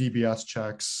of DBS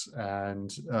checks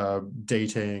and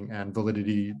dating and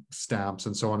validity stamps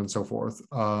and so on and so forth.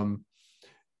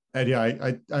 And yeah,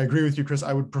 I agree with you, Chris.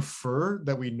 I would prefer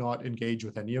that we not engage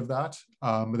with any of that,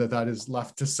 that is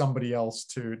left to somebody else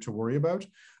to worry about.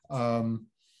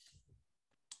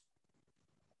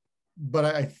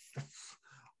 But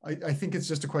I think it's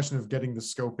just a question of getting the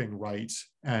scoping right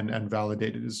and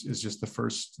validated is just the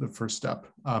first step,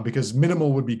 because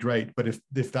minimal would be great, but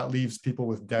if that leaves people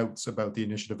with doubts about the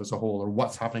initiative as a whole or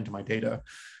what's happening to my data,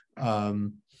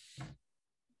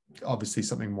 obviously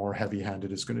something more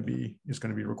heavy-handed is going to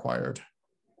be required.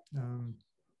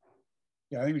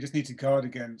 Yeah, I think we just need to guard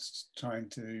against trying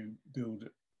to build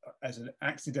as an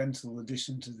accidental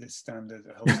addition to this standard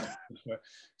a whole standard for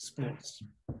sports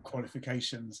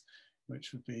qualifications,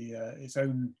 which would be its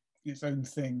own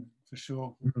thing for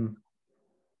sure. Mm-hmm.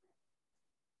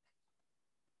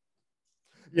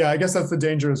 Yeah, I guess that's the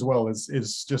danger as well.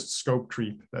 Is just scope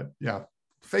creep. That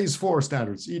phase 4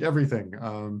 standards eat everything.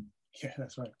 Yeah,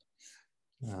 that's right.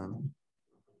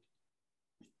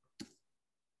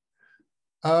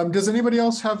 Does anybody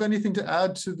else have anything to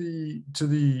add to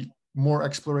the more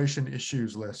exploration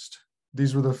issues list?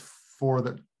 These were the 4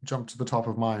 that jumped to the top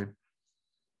of mind.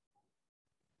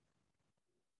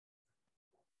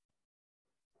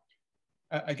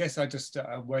 I guess I just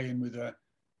weigh in with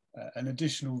an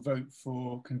additional vote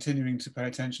for continuing to pay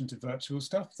attention to virtual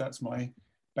stuff. That's my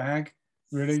bag,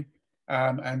 really.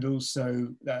 And also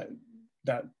that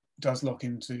does lock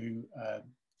into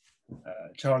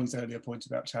Charlie's earlier point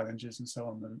about challenges and so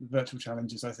on. The virtual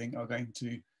challenges, I think, are going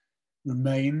to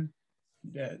remain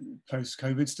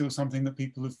post-COVID, still something that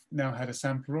people have now had a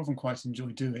sampler of and quite enjoy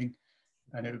doing.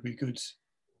 And it would be good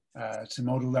to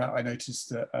model that. I noticed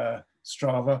that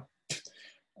Strava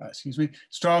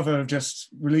have just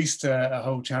released a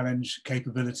whole challenge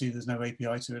capability. There's no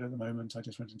API to it at the moment. I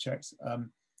just went and checked.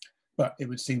 But it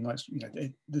would seem like,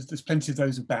 there's plenty of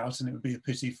those about, and it would be a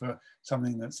pity for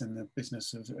something that's in the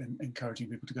business of encouraging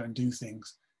people to go and do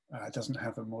things. Doesn't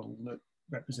have a model that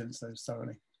represents those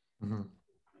thoroughly. Mm-hmm.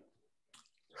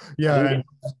 Yeah.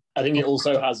 I think it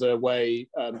also has a way,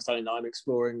 something that I'm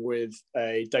exploring with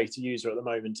a data user at the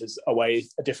moment is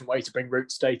a different way to bring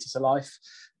roots data to life.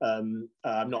 I'm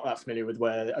not that familiar with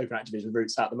where OpenActive is with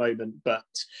roots at the moment, but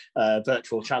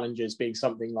virtual challenges being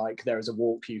something like there is a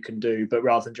walk you can do, but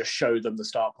rather than just show them the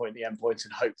start point, the end point,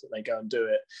 and hope that they go and do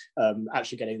it,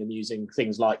 actually getting them using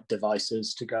things like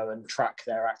devices to go and track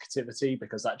their activity,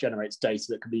 because that generates data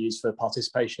that can be used for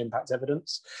participation impact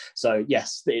evidence. So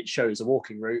yes, it shows a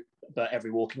walking route, but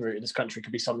every walking route in this country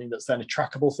could be something that's then a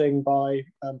trackable thing by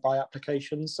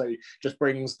applications. So just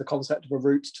brings the concept of a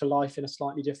route to life in a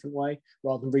slightly different way.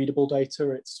 Rather than readable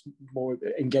data, it's more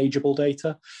engageable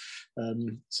data.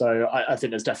 So I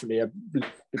think there's definitely a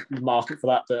market for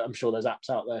that, but I'm sure there's apps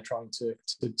out there trying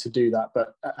to do that,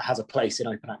 but has a place in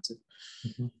OpenActive.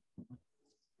 Mm-hmm.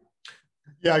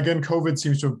 Yeah, again, COVID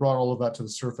seems to have brought all of that to the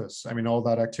surface. I mean, all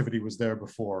that activity was there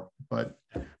before, but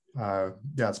yeah,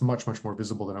 it's much more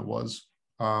visible than it was.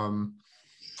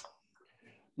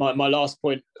 My last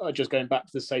point, just going back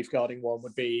to the safeguarding one,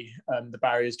 would be the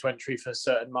barriers to entry for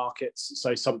certain markets.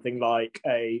 So something like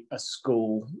a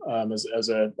school, as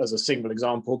a single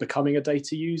example, becoming a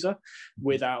data user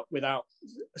without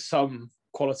some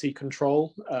quality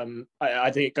control.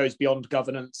 I think it goes beyond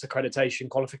governance, accreditation,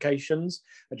 qualifications.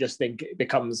 I just think it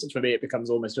becomes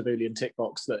almost a Boolean tick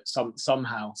box that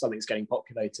somehow something's getting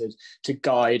populated to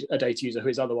guide a data user who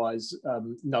is otherwise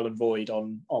null and void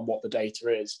on what the data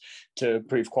is to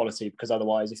prove quality, because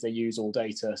otherwise if they use all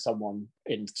data, someone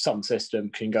in some system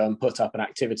can go and put up an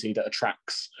activity that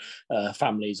attracts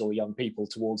families or young people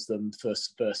towards them for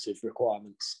subversive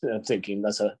requirements. I'm thinking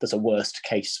there's a worst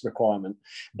case requirement,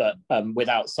 but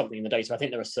without something in the data. I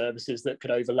think there are services that could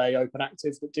overlay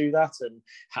OpenActive that do that, and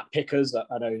hat pickers,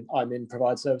 I know I'm in,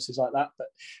 provide services like that, but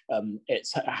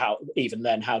it's how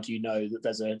do you know that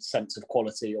there's a sense of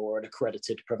quality or an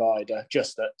accredited provider?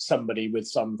 Just that somebody with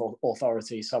some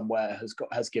authority somewhere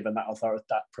has given that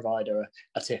provider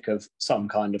a tick of some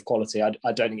kind of quality. I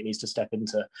don't think it needs to step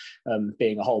into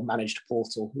being a whole managed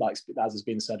portal, like as has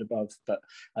been said above, but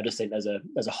I just think there's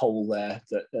a hole there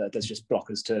that there's just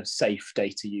blockers to safe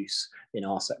data use in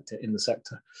our sector, in the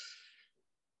sector.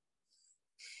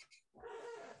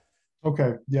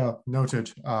 Okay, yeah,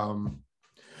 noted.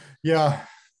 Yeah,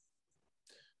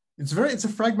 it's a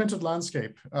fragmented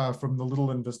landscape from the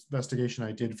little investigation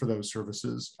I did for those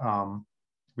services.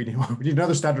 We need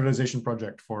another standardization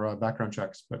project for background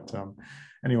checks, but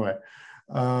anyway.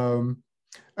 And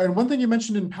one thing you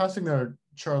mentioned in passing there,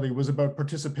 Charlie, was about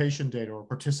participation data or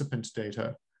participant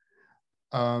data.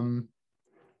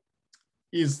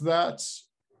 Is that,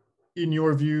 in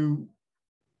your view,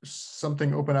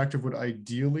 something OpenActive would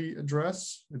ideally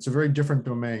address? It's a very different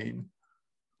domain.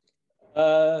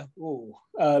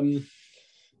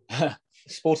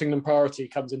 Sporting and priority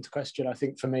comes into question, I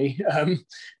think, for me,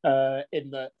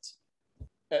 in that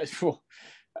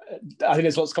I think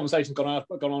there's lots of conversations gone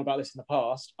on about this in the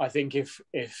past. I think if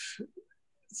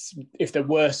there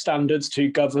were standards to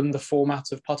govern the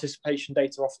format of participation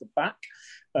data off the back,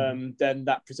 then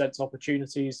that presents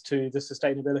opportunities to the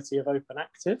sustainability of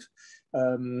OpenActive.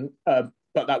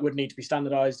 But that would need to be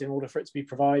standardized in order for it to be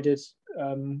provided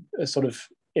sort of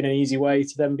in an easy way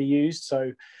to then be used.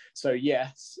 So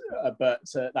yes, but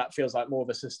that feels like more of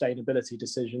a sustainability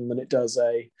decision than it does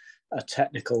a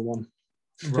technical one.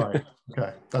 Right.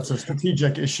 Okay. That's a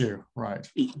strategic isse, right?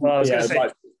 Well, I was going to say,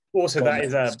 like, also that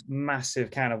is a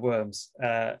massive can of worms.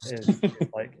 Is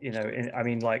like, you know, I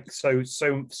mean, like so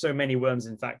many worms,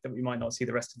 in fact, that we might not see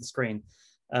the rest of the screen.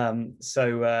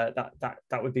 So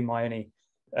that would be my only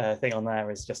thing on there,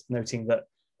 is just noting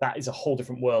that is a whole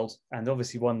different world, and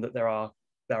obviously one that there are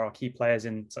key players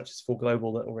in, such as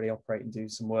 4Global, that already operate and do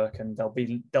some work, and they'll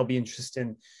be interested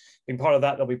in being part of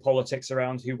that. There'll be politics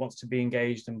around who wants to be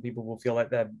engaged, and people will feel like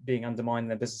they're being undermined,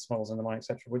 their business models undermined,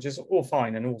 etc., which is all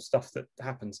fine and all stuff that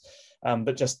happens.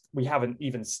 But just we haven't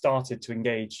even started to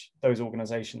engage those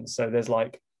organizations. So there's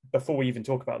like, before we even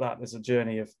talk about that, there's a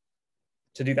journey of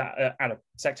to do that at a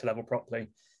sector level properly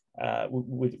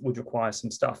would require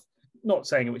some stuff. Not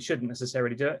saying it shouldn't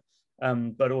necessarily do it,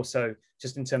 but also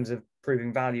just in terms of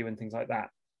proving value and things like that,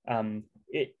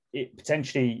 it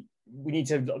potentially, we need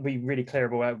to be really clear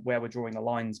about where we're drawing the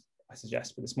lines, I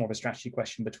suggest, but it's more of a strategy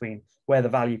question between where the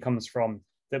value comes from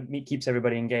that keeps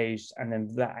everybody engaged, and then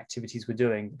the activities we're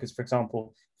doing. Because, for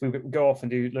example, if we go off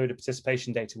and do a load of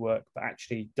participation data work, but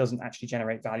actually doesn't actually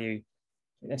generate value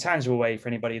in a tangible way for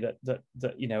anybody that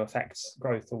you know affects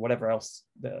growth or whatever else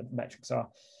the metrics are,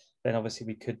 then obviously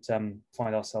we could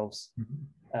find ourselves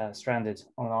stranded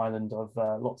on an island of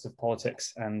lots of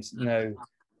politics and no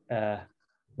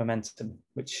momentum,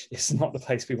 which is not the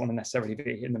place we want to necessarily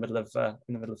be in the middle of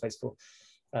phase 4.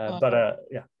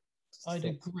 Yeah, I'd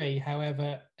agree.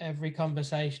 However, every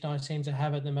conversation I seem to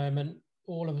have at the moment,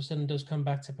 all of a sudden does come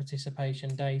back to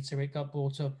participation data. It got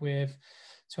brought up with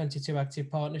 22 active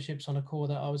partnerships on a call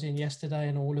that I was in yesterday,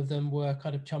 and all of them were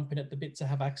kind of chomping at the bit to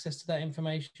have access to that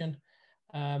information.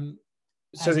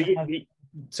 So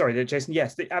sorry, Jason.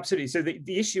 Yes, absolutely. So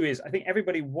the issue is, I think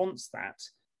everybody wants that,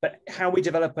 but how we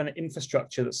develop an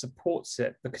infrastructure that supports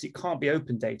it, because it can't be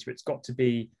open data, it's got to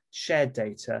be shared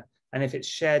data. And if it's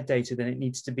shared data, then there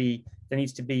needs to be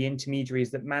intermediaries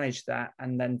that manage that.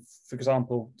 And then, for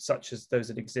example, such as those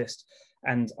that exist,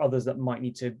 and others that might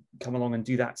need to come along and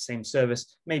do that same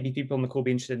service. Maybe people on the call be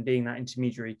interested in being that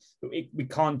intermediary. But we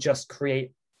can't just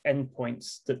create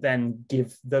endpoints that then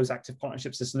give those active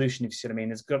partnerships a solution, if you see what I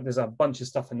mean. There's a bunch of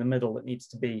stuff in the middle that needs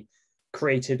to be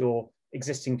created, or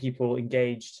existing people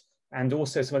engaged, and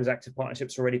also some of those active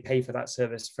partnerships already pay for that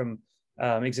service from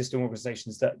existing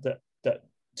organizations that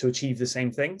to achieve the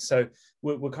same thing. So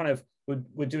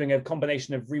we're doing a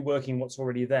combination of reworking what's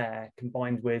already there,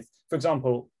 combined with, for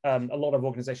example, a lot of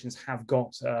organizations have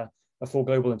got a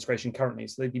 4Global integration currently,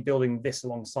 so they'd be building this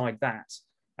alongside that.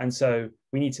 And so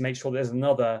we need to make sure there's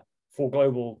another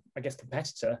 4Global, I guess,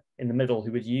 competitor in the middle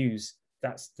who would use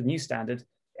that's the new standard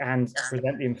and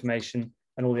present the information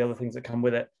and all the other things that come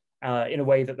with it in a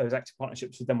way that those active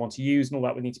partnerships would then want to use, and all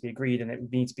that would need to be agreed, and it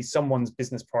would need to be someone's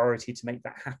business priority to make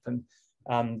that happen.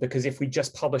 Because if we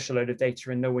just publish a load of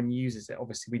data and no one uses it,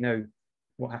 obviously we know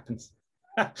what happens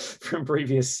from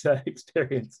previous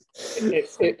experience.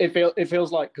 It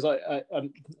feels like, because I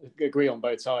agree on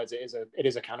both sides, it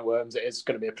is a can of worms. It is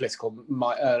going to be a political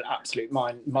absolute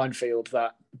minefield.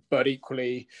 That, but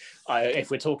equally, if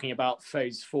we're talking about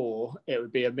phase 4, it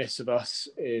would be amiss of us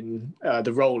in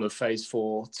the role of phase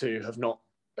 4 to have not,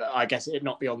 I guess, it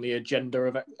not be on the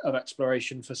agenda of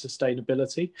exploration for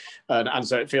sustainability, and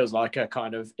so it feels like a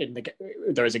kind of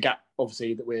there is a gap,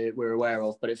 obviously, that we're aware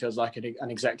of, but it feels like an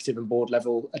executive and board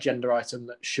level agenda item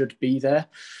that should be there,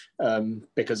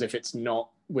 because if it's not,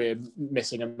 we're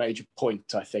missing a major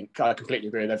point. I think I completely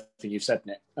agree with everything you've said,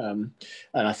 Nick, and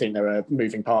I think there are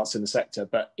moving parts in the sector,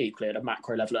 but equally at a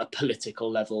macro level, at a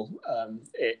political level,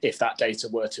 if that data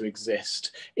were to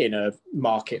exist in a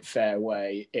market fair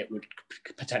way, it would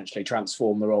potentially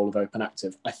transform the role of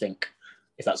OpenActive, I think,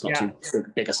 if that's not too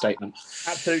big a statement.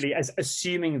 Absolutely,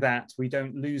 assuming that we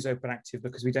don't lose OpenActive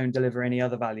because we don't deliver any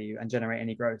other value and generate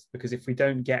any growth. Because if we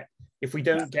don't get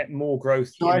more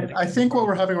growth, so I think what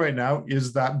we're having right now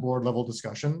is that board level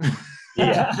discussion.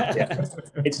 Yeah.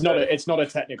 It's not a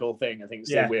technical thing. I think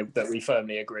that we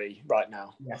firmly agree right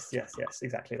now. Yes,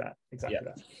 exactly that.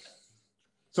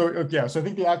 So I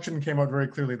think the action came out very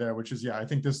clearly there, which is, I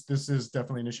think this is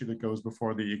definitely an issue that goes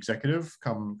before the executive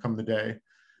come the day.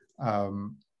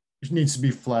 It needs to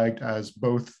be flagged as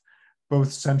both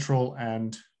central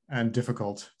and and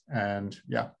difficult. And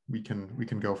yeah, we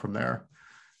can go from there.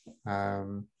 I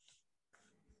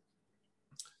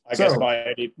guess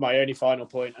my only final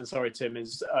point, and sorry, Tim,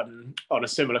 is on a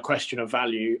similar question of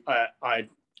value. I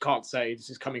can't say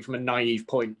this is coming from a naive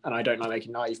point, and I don't like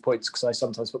making naive points because I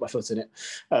sometimes put my foot in it.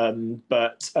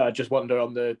 But just wonder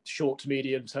on the short to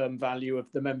medium term value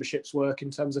of the memberships work in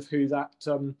terms of who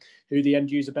the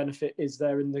end user benefit is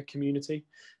there in the community.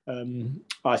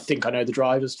 I think I know the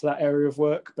drivers to that area of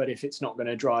work, but if it's not going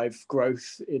to drive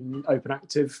growth in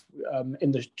OpenActive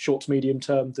in the short to medium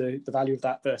term, the value of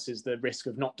that versus the risk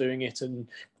of not doing it and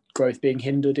growth being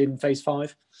hindered in phase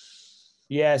 5.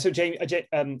 Yeah, so Jamie,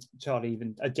 Charlie,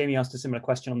 even Jamie asked a similar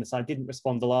question on this. I didn't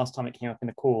respond the last time it came up in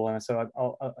the call, and so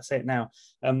I'll say it now.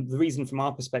 The reason from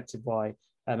our perspective why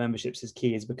memberships is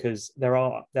key is because there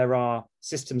are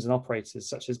systems and operators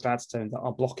such as Gladstone that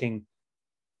are blocking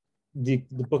the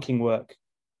booking work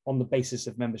on the basis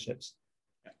of memberships,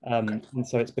 and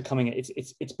so it's become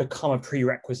a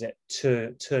prerequisite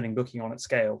to turning booking on at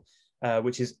scale,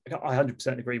 which is, I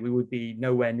 100% agree, we would be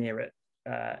nowhere near it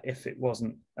if it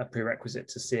wasn't a prerequisite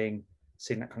to seeing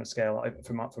that kind of scale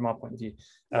from our point of view.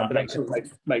 But that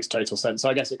makes total sense. So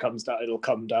I guess it'll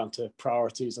come down to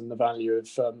priorities and the value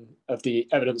of the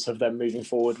evidence of them moving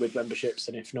forward with memberships,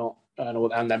 and if not,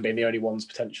 and them being the only ones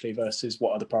potentially versus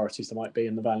what other priorities there might be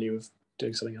and the value of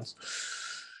doing something else.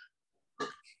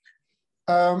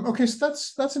 Okay, so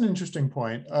that's an interesting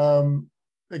point.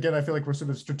 Again, I feel like we're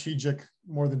sort of strategic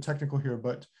more than technical here,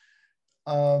 but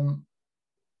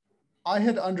I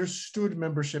had understood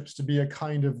memberships to be a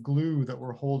kind of glue that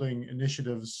were holding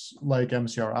initiatives like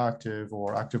MCR Active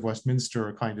or Active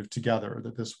Westminster kind of together,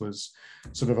 that this was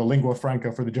sort of a lingua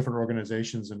franca for the different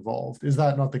organizations involved. Is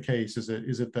that not the case? Is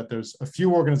it that there's a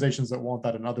few organizations that want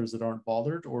that and others that aren't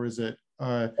bothered, or is it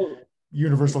a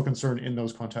universal concern in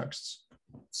those contexts?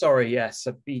 Sorry, yes.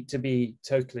 So to be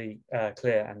totally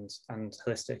clear and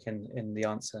holistic in the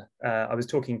answer, I was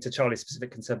talking to Charlie's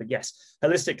specific concern, but yes,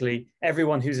 holistically,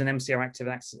 everyone who's an MCR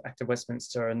Active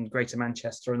Westminster and Greater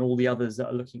Manchester and all the others that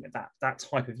are looking at that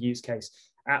type of use case,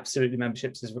 absolutely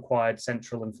memberships is required,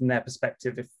 central, and from their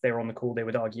perspective, if they're on the call, they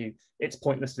would argue it's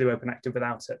pointless to do OpenActive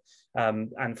without it.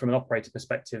 And from an operator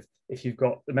perspective, if you've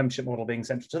got the membership model being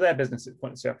central to their business, it's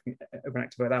pointless to do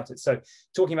OpenActive without it. So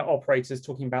talking about operators,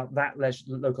 talking about that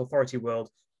local authority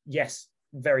world, yes,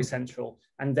 very central,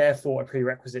 and therefore a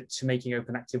prerequisite to making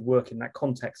OpenActive work in that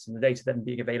context, and the data then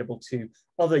being available to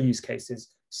other use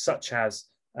cases such as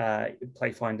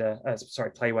Playfinder,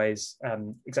 Playways,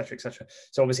 etc., etc.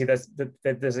 So obviously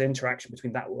there's an interaction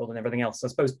between that world and everything else. So I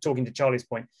suppose, talking to Charlie's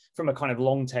point, from a kind of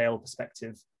long tail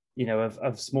perspective,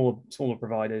 of smaller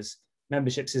providers,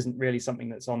 memberships isn't really something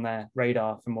that's on their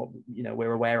radar from what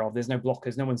we're aware of. There's no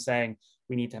blockers. No one's saying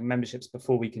we need to have memberships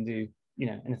before we can do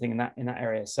anything in that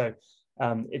area. So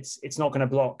it's not going to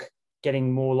block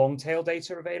getting more long tail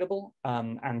data available,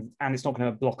 and it's not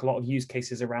going to block a lot of use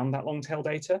cases around that long tail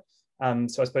data.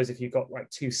 So I suppose if you've got like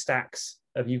two stacks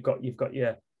of you've got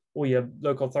all your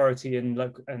local authority and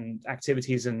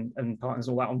activities and partners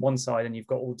and all that on one side, and you've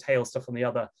got all the tail stuff on the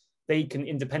other, they can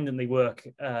independently work,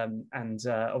 and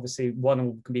obviously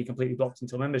one can be completely blocked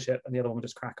until membership and the other one will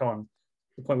just crack on.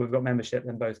 The point where we've got membership,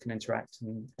 then both can interact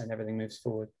and everything moves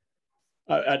forward.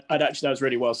 I'd actually, that was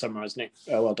really well summarised, Nick.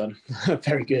 Well done.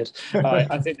 Very good.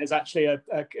 I think there's actually a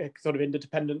sort of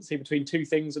interdependency between two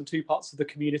things and two parts of the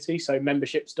community. So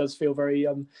memberships does feel very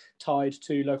tied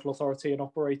to local authority and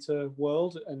operator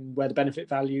world, and where the benefit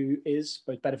value is,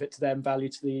 both benefit to them, value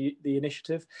to the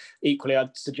initiative. Equally,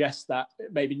 I'd suggest that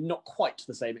maybe not quite to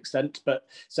the same extent, but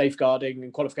safeguarding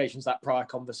and qualifications, that prior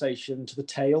conversation to the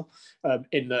tail,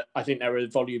 in that I think there are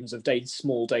volumes of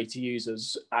small data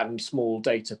users and small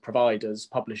data providers,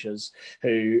 publishers,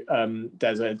 who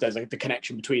the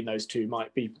connection between those two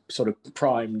might be sort of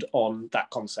primed on that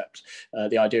concept.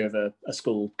 The idea of a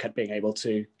school being able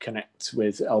to connect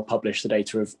with or publish the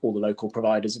data of all the local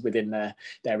providers within their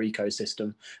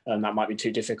ecosystem, that might be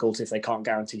too difficult if they can't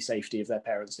guarantee safety of their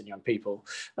parents and young people,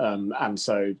 and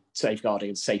so safeguarding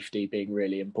and safety being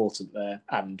really important there,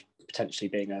 and potentially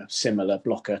being a similar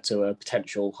blocker to a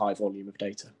potential high volume of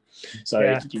data. So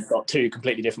yeah, you've got two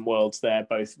completely different worlds there,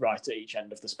 both right at each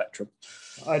end of the spectrum.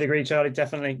 I'd agree, Charlie,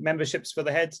 definitely. Memberships for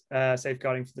the head,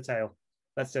 safeguarding for the tail.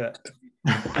 Let's do it.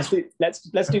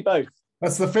 Let's do both.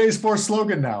 That's the phase 4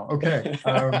 slogan now. Okay.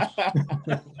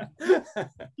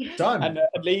 Done. And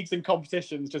leagues and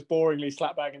competitions just boringly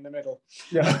slap bang in the middle.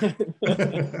 Yeah.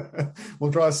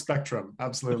 We'll draw a spectrum.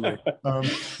 Absolutely.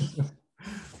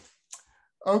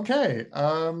 Okay.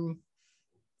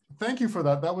 Thank you for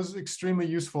that. That was extremely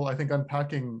useful. I think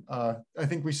unpacking, I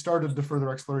think we started the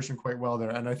further exploration quite well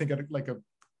there. And I think at like a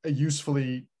a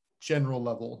usefully general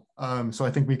level. So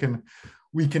I think we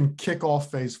can kick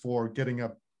off phase 4 getting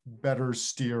a better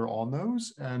steer on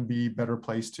those and be better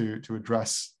placed to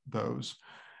address those.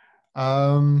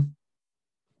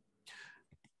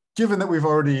 Given that we've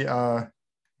already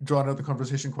drawn out the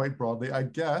conversation quite broadly, I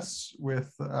guess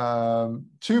with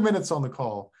 2 minutes on the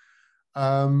call,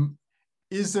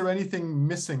 is there anything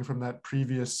missing from that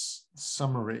previous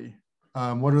summary?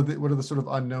 What are the sort of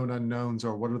unknown unknowns,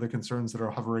 or what are the concerns that are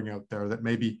hovering out there that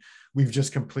maybe we've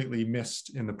just completely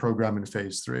missed in the program in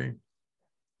phase 3?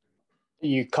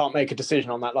 You can't make a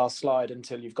decision on that last slide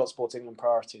until you've got Sport England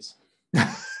priorities.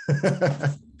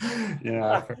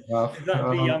 Yeah, fair enough. Is that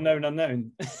the unknown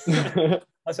unknown?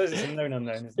 I suppose it's a known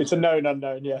unknown, isn't it? It's a known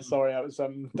unknown, yeah. Sorry, that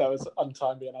was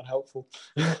untimely and unhelpful.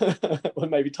 Well,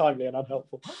 maybe timely and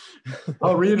unhelpful.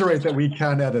 I'll reiterate that we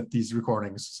can edit these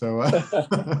recordings. So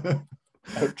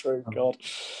oh, true, God.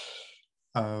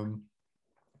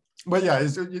 But yeah,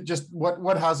 is it just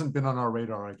what hasn't been on our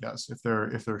radar, I guess, if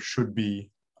there should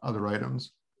be other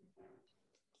items?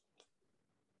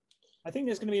 I think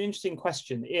there's going to be an interesting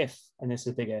question if, and this is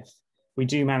a big if, we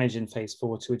do manage in phase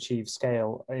 4 to achieve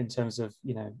scale in terms of,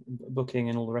 you know, booking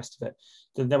and all the rest of it.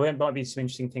 Then there might be some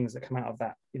interesting things that come out of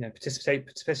that, you know, participation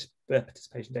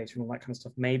data and all that kind of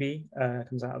stuff maybe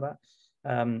comes out of that.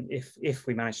 If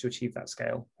we manage to achieve that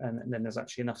scale, and then there's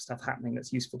actually enough stuff happening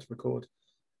that's useful to record.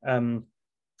 I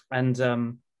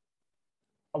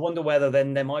wonder whether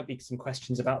then there might be some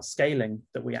questions about scaling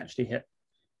that we actually hit.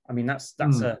 I mean, that's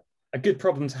a good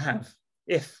problem to have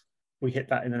if we hit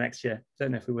that in the next year.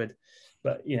 Don't know if we would,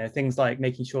 but you know, things like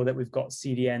making sure that we've got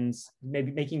CDNs, maybe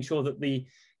making sure that the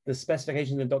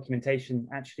specifications and documentation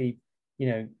actually, you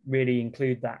know, really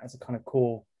include that as a kind of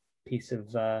core piece of,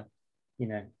 you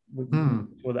know,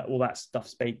 all that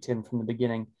stuff's baked in from the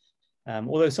beginning.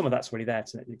 Although some of that's already there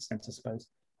to an extent, I suppose.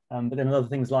 But then other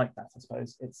things like that, I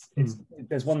suppose.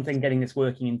 There's one thing getting this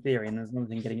working in theory, and there's another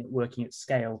thing getting it working at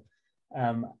scale.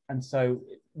 And so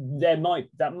that might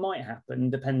happen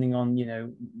depending on, you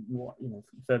know, what, you know,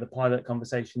 further pilot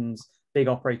conversations, big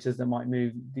operators that might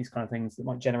move, these kind of things that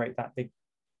might generate that big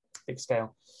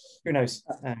scale. Who knows?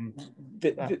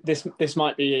 This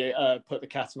might be put the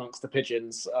cat amongst the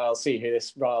pigeons. I'll see who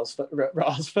this riles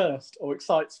first or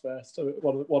excites first.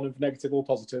 One of negative or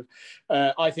positive.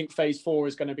 I think phase 4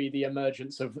 is going to be the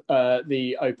emergence of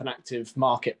the OpenActive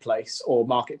marketplace, or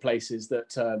marketplaces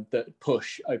that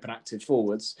push OpenActive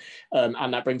forwards,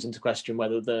 and that brings into question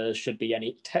whether there should be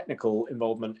any technical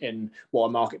involvement in what a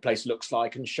marketplace looks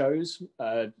like and shows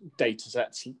data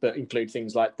sets that include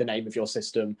things like the name of your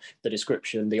system, the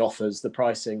description, the offers, the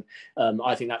pricing.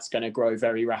 I think that's going to grow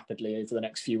very rapidly over the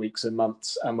next few weeks and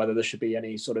months, and whether there should be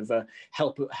any sort of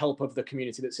help of the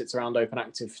community that sits around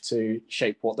OpenActive to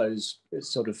shape what those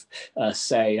sort of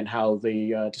say, and how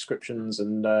the descriptions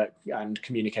and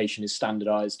communication is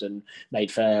standardized and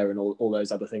made fair, and all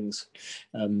those other things.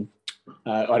 I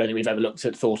don't think we've ever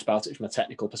thought about it from a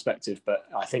technical perspective, but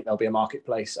I think there'll be a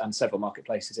marketplace and several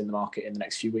marketplaces in the market in the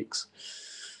next few weeks.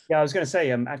 Yeah, I was going to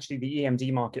say, actually, the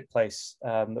EMD marketplace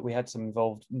that we had some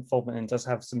involvement in does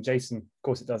have some JSON. Of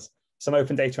course, it does. Some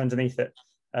open data underneath it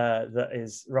that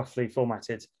is roughly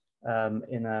formatted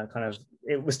in a kind of.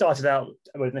 It was started out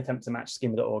with an attempt to match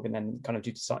schema.org, and then kind of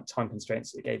due to time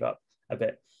constraints, it gave up a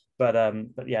bit. But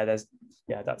yeah, there's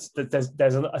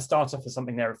a starter for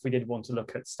something there if we did want to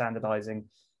look at standardizing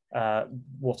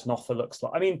what an offer looks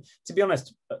like. I mean, to be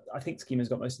honest, I think Schema's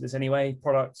got most of this anyway.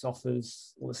 Products,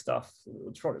 offers, all this stuff.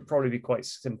 It'll probably be quite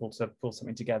simple to pull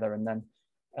something together and then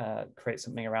create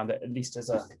something around it, at least as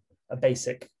a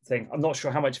basic thing. I'm not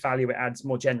sure how much value it adds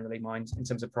more generally, mind, in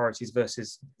terms of priorities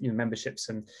versus, you know, memberships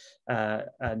and the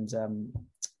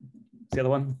other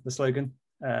one, the slogan.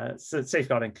 So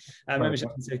safeguarding,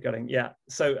 membership and safeguarding. Yeah,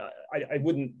 so I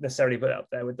wouldn't necessarily put it up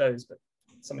there with those, but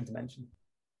something to mention.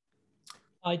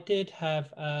 I did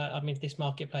have, I mean, this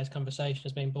marketplace conversation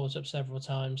has been brought up several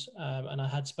times, and I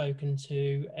had spoken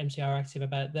to MCR Active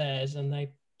about theirs, and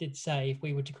they did say if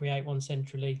we were to create one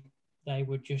centrally, they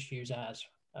would just use ours.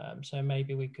 So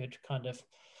maybe we could kind of,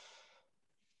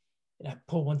 you know,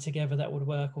 pull one together that would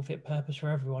work or fit purpose for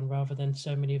everyone, rather than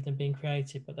so many of them being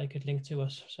created, but they could link to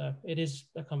us. So it is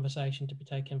a conversation to be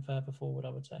taken further forward, I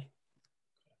would say.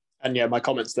 And yeah, my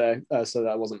comments there, so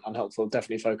that wasn't unhelpful,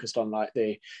 definitely focused on like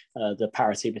the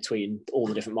parity between all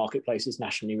the different marketplaces,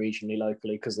 nationally, regionally,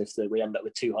 locally, because if we end up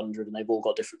with 200 and they've all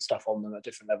got different stuff on them at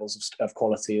different levels of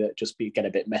quality, that just get a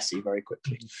bit messy very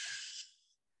quickly.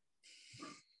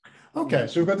 Okay,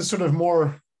 so we've got this sort of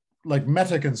more like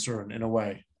meta concern in a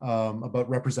way about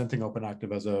representing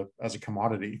OpenActive as a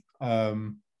commodity.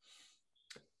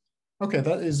 Okay,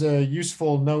 that is a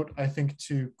useful note, I think,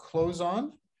 to close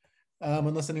on,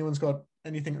 unless anyone's got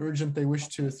anything urgent they wish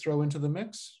to throw into the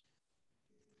mix.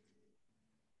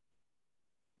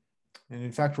 And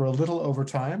in fact, we're a little over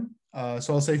time.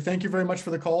 So I'll say thank you very much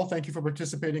for the call. Thank you for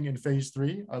participating in phase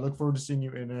 3. I look forward to seeing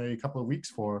you in a couple of weeks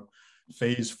for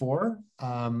phase 4.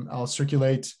 I'll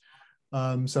circulate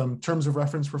some terms of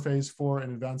reference for phase 4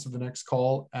 in advance of the next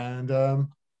call, and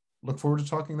look forward to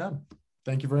talking then.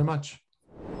 Thank you very much.